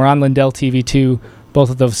 Mountain Time. We're on Lindell TV 2, both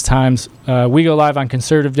of those times. We go live on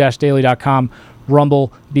conservative-daily.com,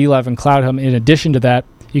 Rumble, BeLive, and Cloud Hum. In addition to that,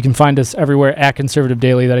 you can find us everywhere at Conservative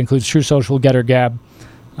Daily. That includes True Social, Getter, Gab,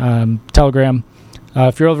 Telegram.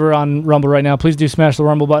 If you're over on Rumble right now, please do smash the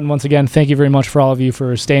Rumble button. Once again, thank you very much for all of you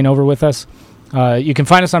for staying over with us. You can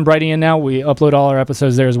find us on Brighteon now. We upload all our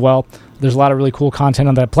episodes there as well. There's a lot of really cool content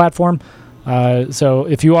on that platform. So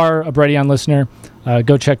if you are a Brighteon listener,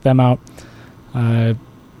 go check them out.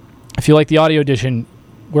 If you like the audio edition,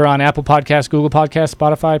 we're on Apple Podcasts, Google Podcasts,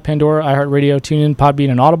 Spotify, Pandora, iHeartRadio, TuneIn, Podbean,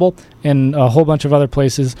 and Audible, and a whole bunch of other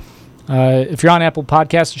places. If you're on Apple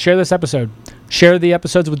Podcasts, share this episode. Share the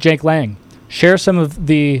episodes with Jake Lang. Share some of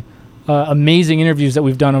the amazing interviews that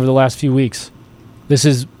we've done over the last few weeks. This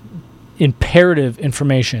is imperative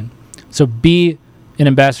information. So be an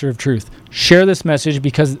ambassador of truth. Share this message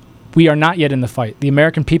because we are not yet in the fight. The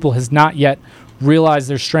American people has not yet realized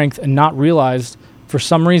their strength and not realized, for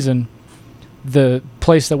some reason, the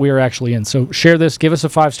place that we are actually in. So share this. Give us a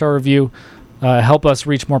 5-star review. Help us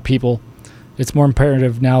reach more people. It's more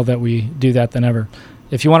imperative now that we do that than ever.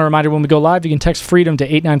 If you want a reminder when we go live, you can text FREEDOM to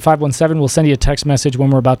 89517. We'll send you a text message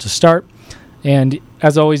when we're about to start. And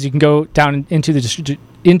as always, you can go down into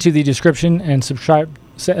the description and subscribe.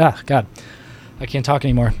 God, I can't talk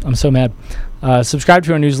anymore. I'm so mad. Subscribe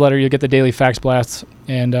to our newsletter. You'll get the daily fax blasts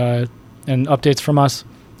and updates from us.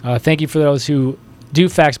 Thank you for those who do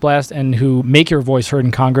fax blast and who make your voice heard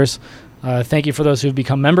in Congress. Thank you for those who have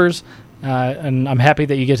become members. And I'm happy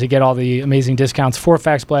that you get to get all the amazing discounts for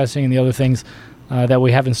fax blasting and the other things that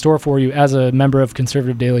we have in store for you as a member of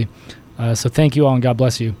Conservative Daily. So thank you all and God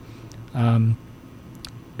bless you. One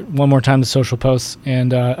more time, the social posts.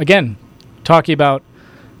 And again, talking about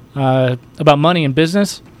money and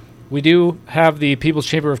business, we do have the People's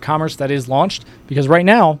Chamber of Commerce that is launched because right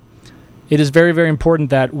now it is very, very important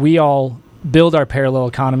that we all build our parallel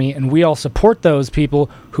economy and we all support those people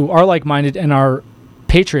who are like-minded and are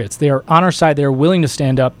patriots. They are on our side. They are willing to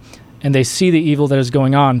stand up and they see the evil that is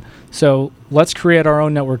going on. So let's create our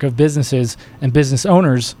own network of businesses and business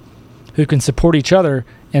owners who can support each other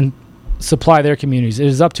and supply their communities. It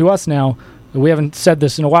is up to us now. We haven't said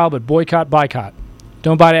this in a while, but boycott.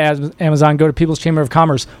 Don't buy to Amazon. Go to People's Chamber of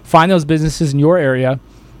Commerce. Find those businesses in your area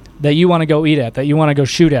that you want to go eat at, that you want to go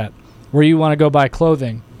shoot at, where you want to go buy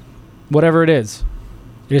clothing, whatever it is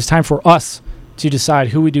time for us to decide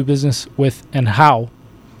who we do business with and how.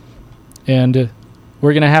 And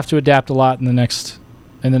we're going to have to adapt a lot in the next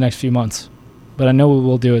few months. But I know we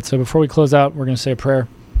will do it. So before we close out, we're going to say a prayer.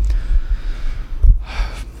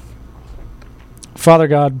 Father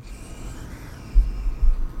God,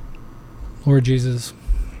 Lord Jesus,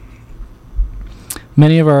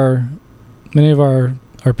 many of our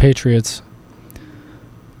patriots,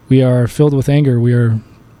 we are filled with anger. We are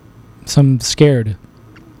some scared.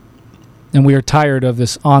 And we are tired of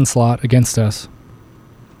this onslaught against us.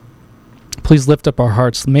 Please lift up our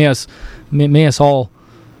hearts. May us all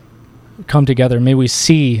come together. May we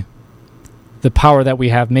see the power that we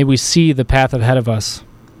have. May we see the path ahead of us.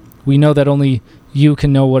 We know that only you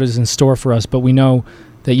can know what is in store for us, but we know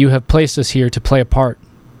that you have placed us here to play a part.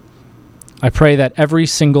 I pray that every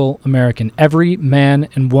single American, every man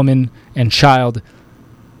and woman and child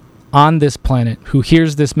on this planet who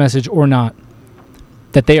hears this message or not,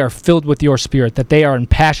 that they are filled with your spirit, that they are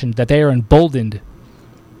impassioned, that they are emboldened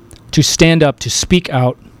to stand up, to speak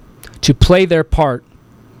out, to play their part.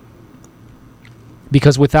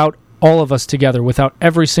 Because without all of us together, without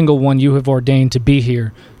every single one you have ordained to be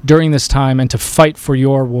here during this time and to fight for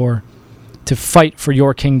your war, to fight for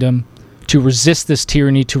your kingdom, to resist this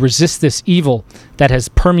tyranny, to resist this evil that has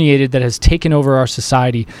permeated, that has taken over our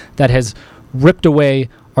society, that has ripped away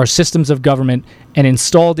our systems of government and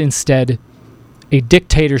installed instead a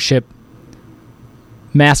dictatorship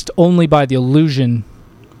masked only by the illusion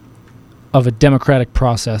of a democratic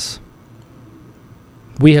process.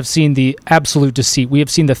 We have seen the absolute deceit. We have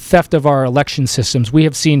seen the theft of our election systems. We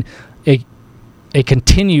have seen a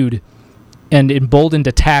continued and emboldened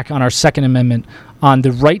attack on our Second Amendment, on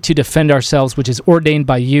the right to defend ourselves, which is ordained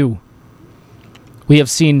by you. We have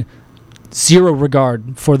seen zero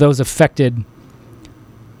regard for those affected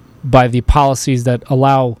by the policies that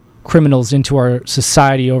allow criminals into our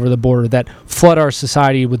society over the border, that flood our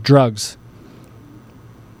society with drugs,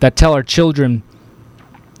 that tell our children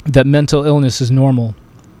that mental illness is normal,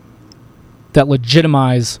 that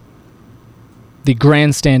legitimize the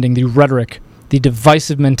grandstanding, the rhetoric, the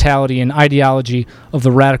divisive mentality and ideology of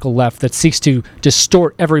the radical left that seeks to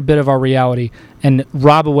distort every bit of our reality and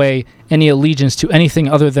rob away any allegiance to anything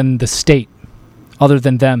other than the state, other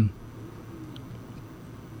than them.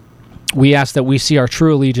 We ask that we see our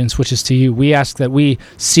true allegiance, which is to you. We ask that we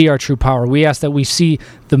see our true power. We ask that we see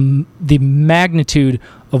the magnitude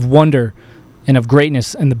of wonder and of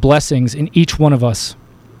greatness and the blessings in each one of us.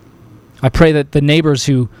 I pray that the neighbors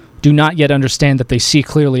who do not yet understand, that they see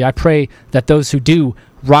clearly. I pray that those who do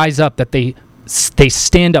rise up, that they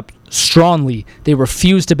stand up strongly. They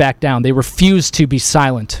refuse to back down. They refuse to be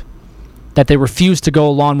silent. That they refuse to go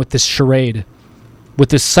along with this charade, with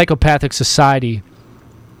this psychopathic society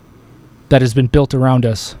that has been built around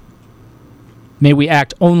us. May we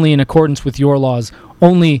act only in accordance with your laws,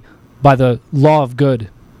 only by the law of good,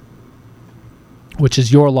 which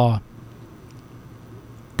is your law.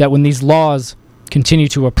 That when these laws continue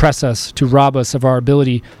to oppress us, to rob us of our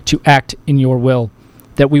ability to act in your will,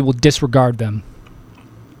 that we will disregard them.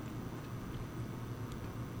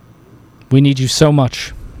 We need you so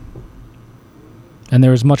much, and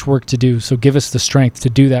there is much work to do, so give us the strength to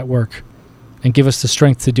do that work. And give us the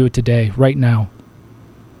strength to do it today, right now.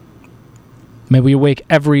 May we awake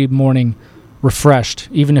every morning refreshed,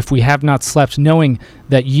 even if we have not slept, knowing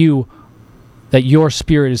that your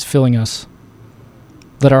spirit is filling us.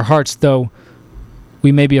 Let our hearts, though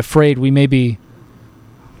we may be afraid, we may be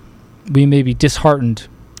disheartened,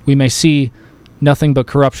 we may see nothing but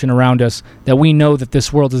corruption around us, that we know that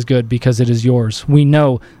this world is good because it is yours. We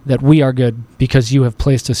know that we are good because you have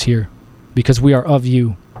placed us here, because we are of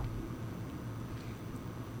you.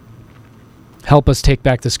 Help us take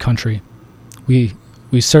back this country. We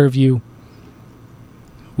serve you.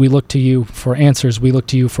 We look to you for answers. We look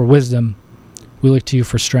to you for wisdom. We look to you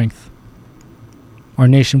for strength. Our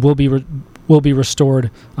nation will be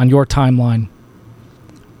restored on your timeline.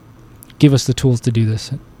 Give us the tools to do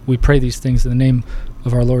this. We pray these things in the name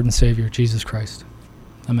of our Lord and Savior, Jesus Christ.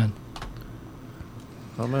 Amen.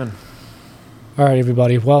 Amen. All right,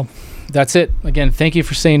 everybody. Well, that's it. Again, thank you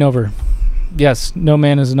for staying over. Yes, no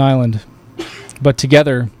man is an island. But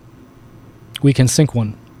together, we can sink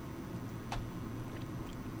one.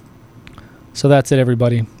 So that's it,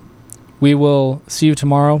 everybody. We will see you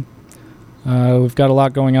tomorrow. We've got a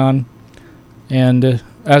lot going on. And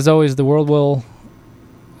as always, the world will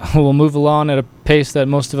move along at a pace that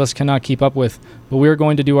most of us cannot keep up with. But we're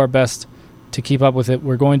going to do our best to keep up with it.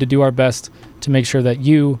 We're going to do our best to make sure that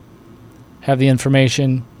you have the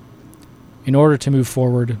information in order to move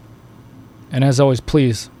forward And as always,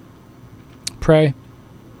 please pray.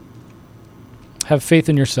 Have faith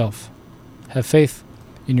in yourself. Have faith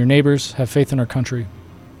in your neighbors. Have faith in our country.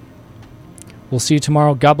 We'll see you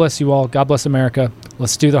tomorrow. God bless you all. God bless America.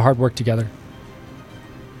 Let's do the hard work together.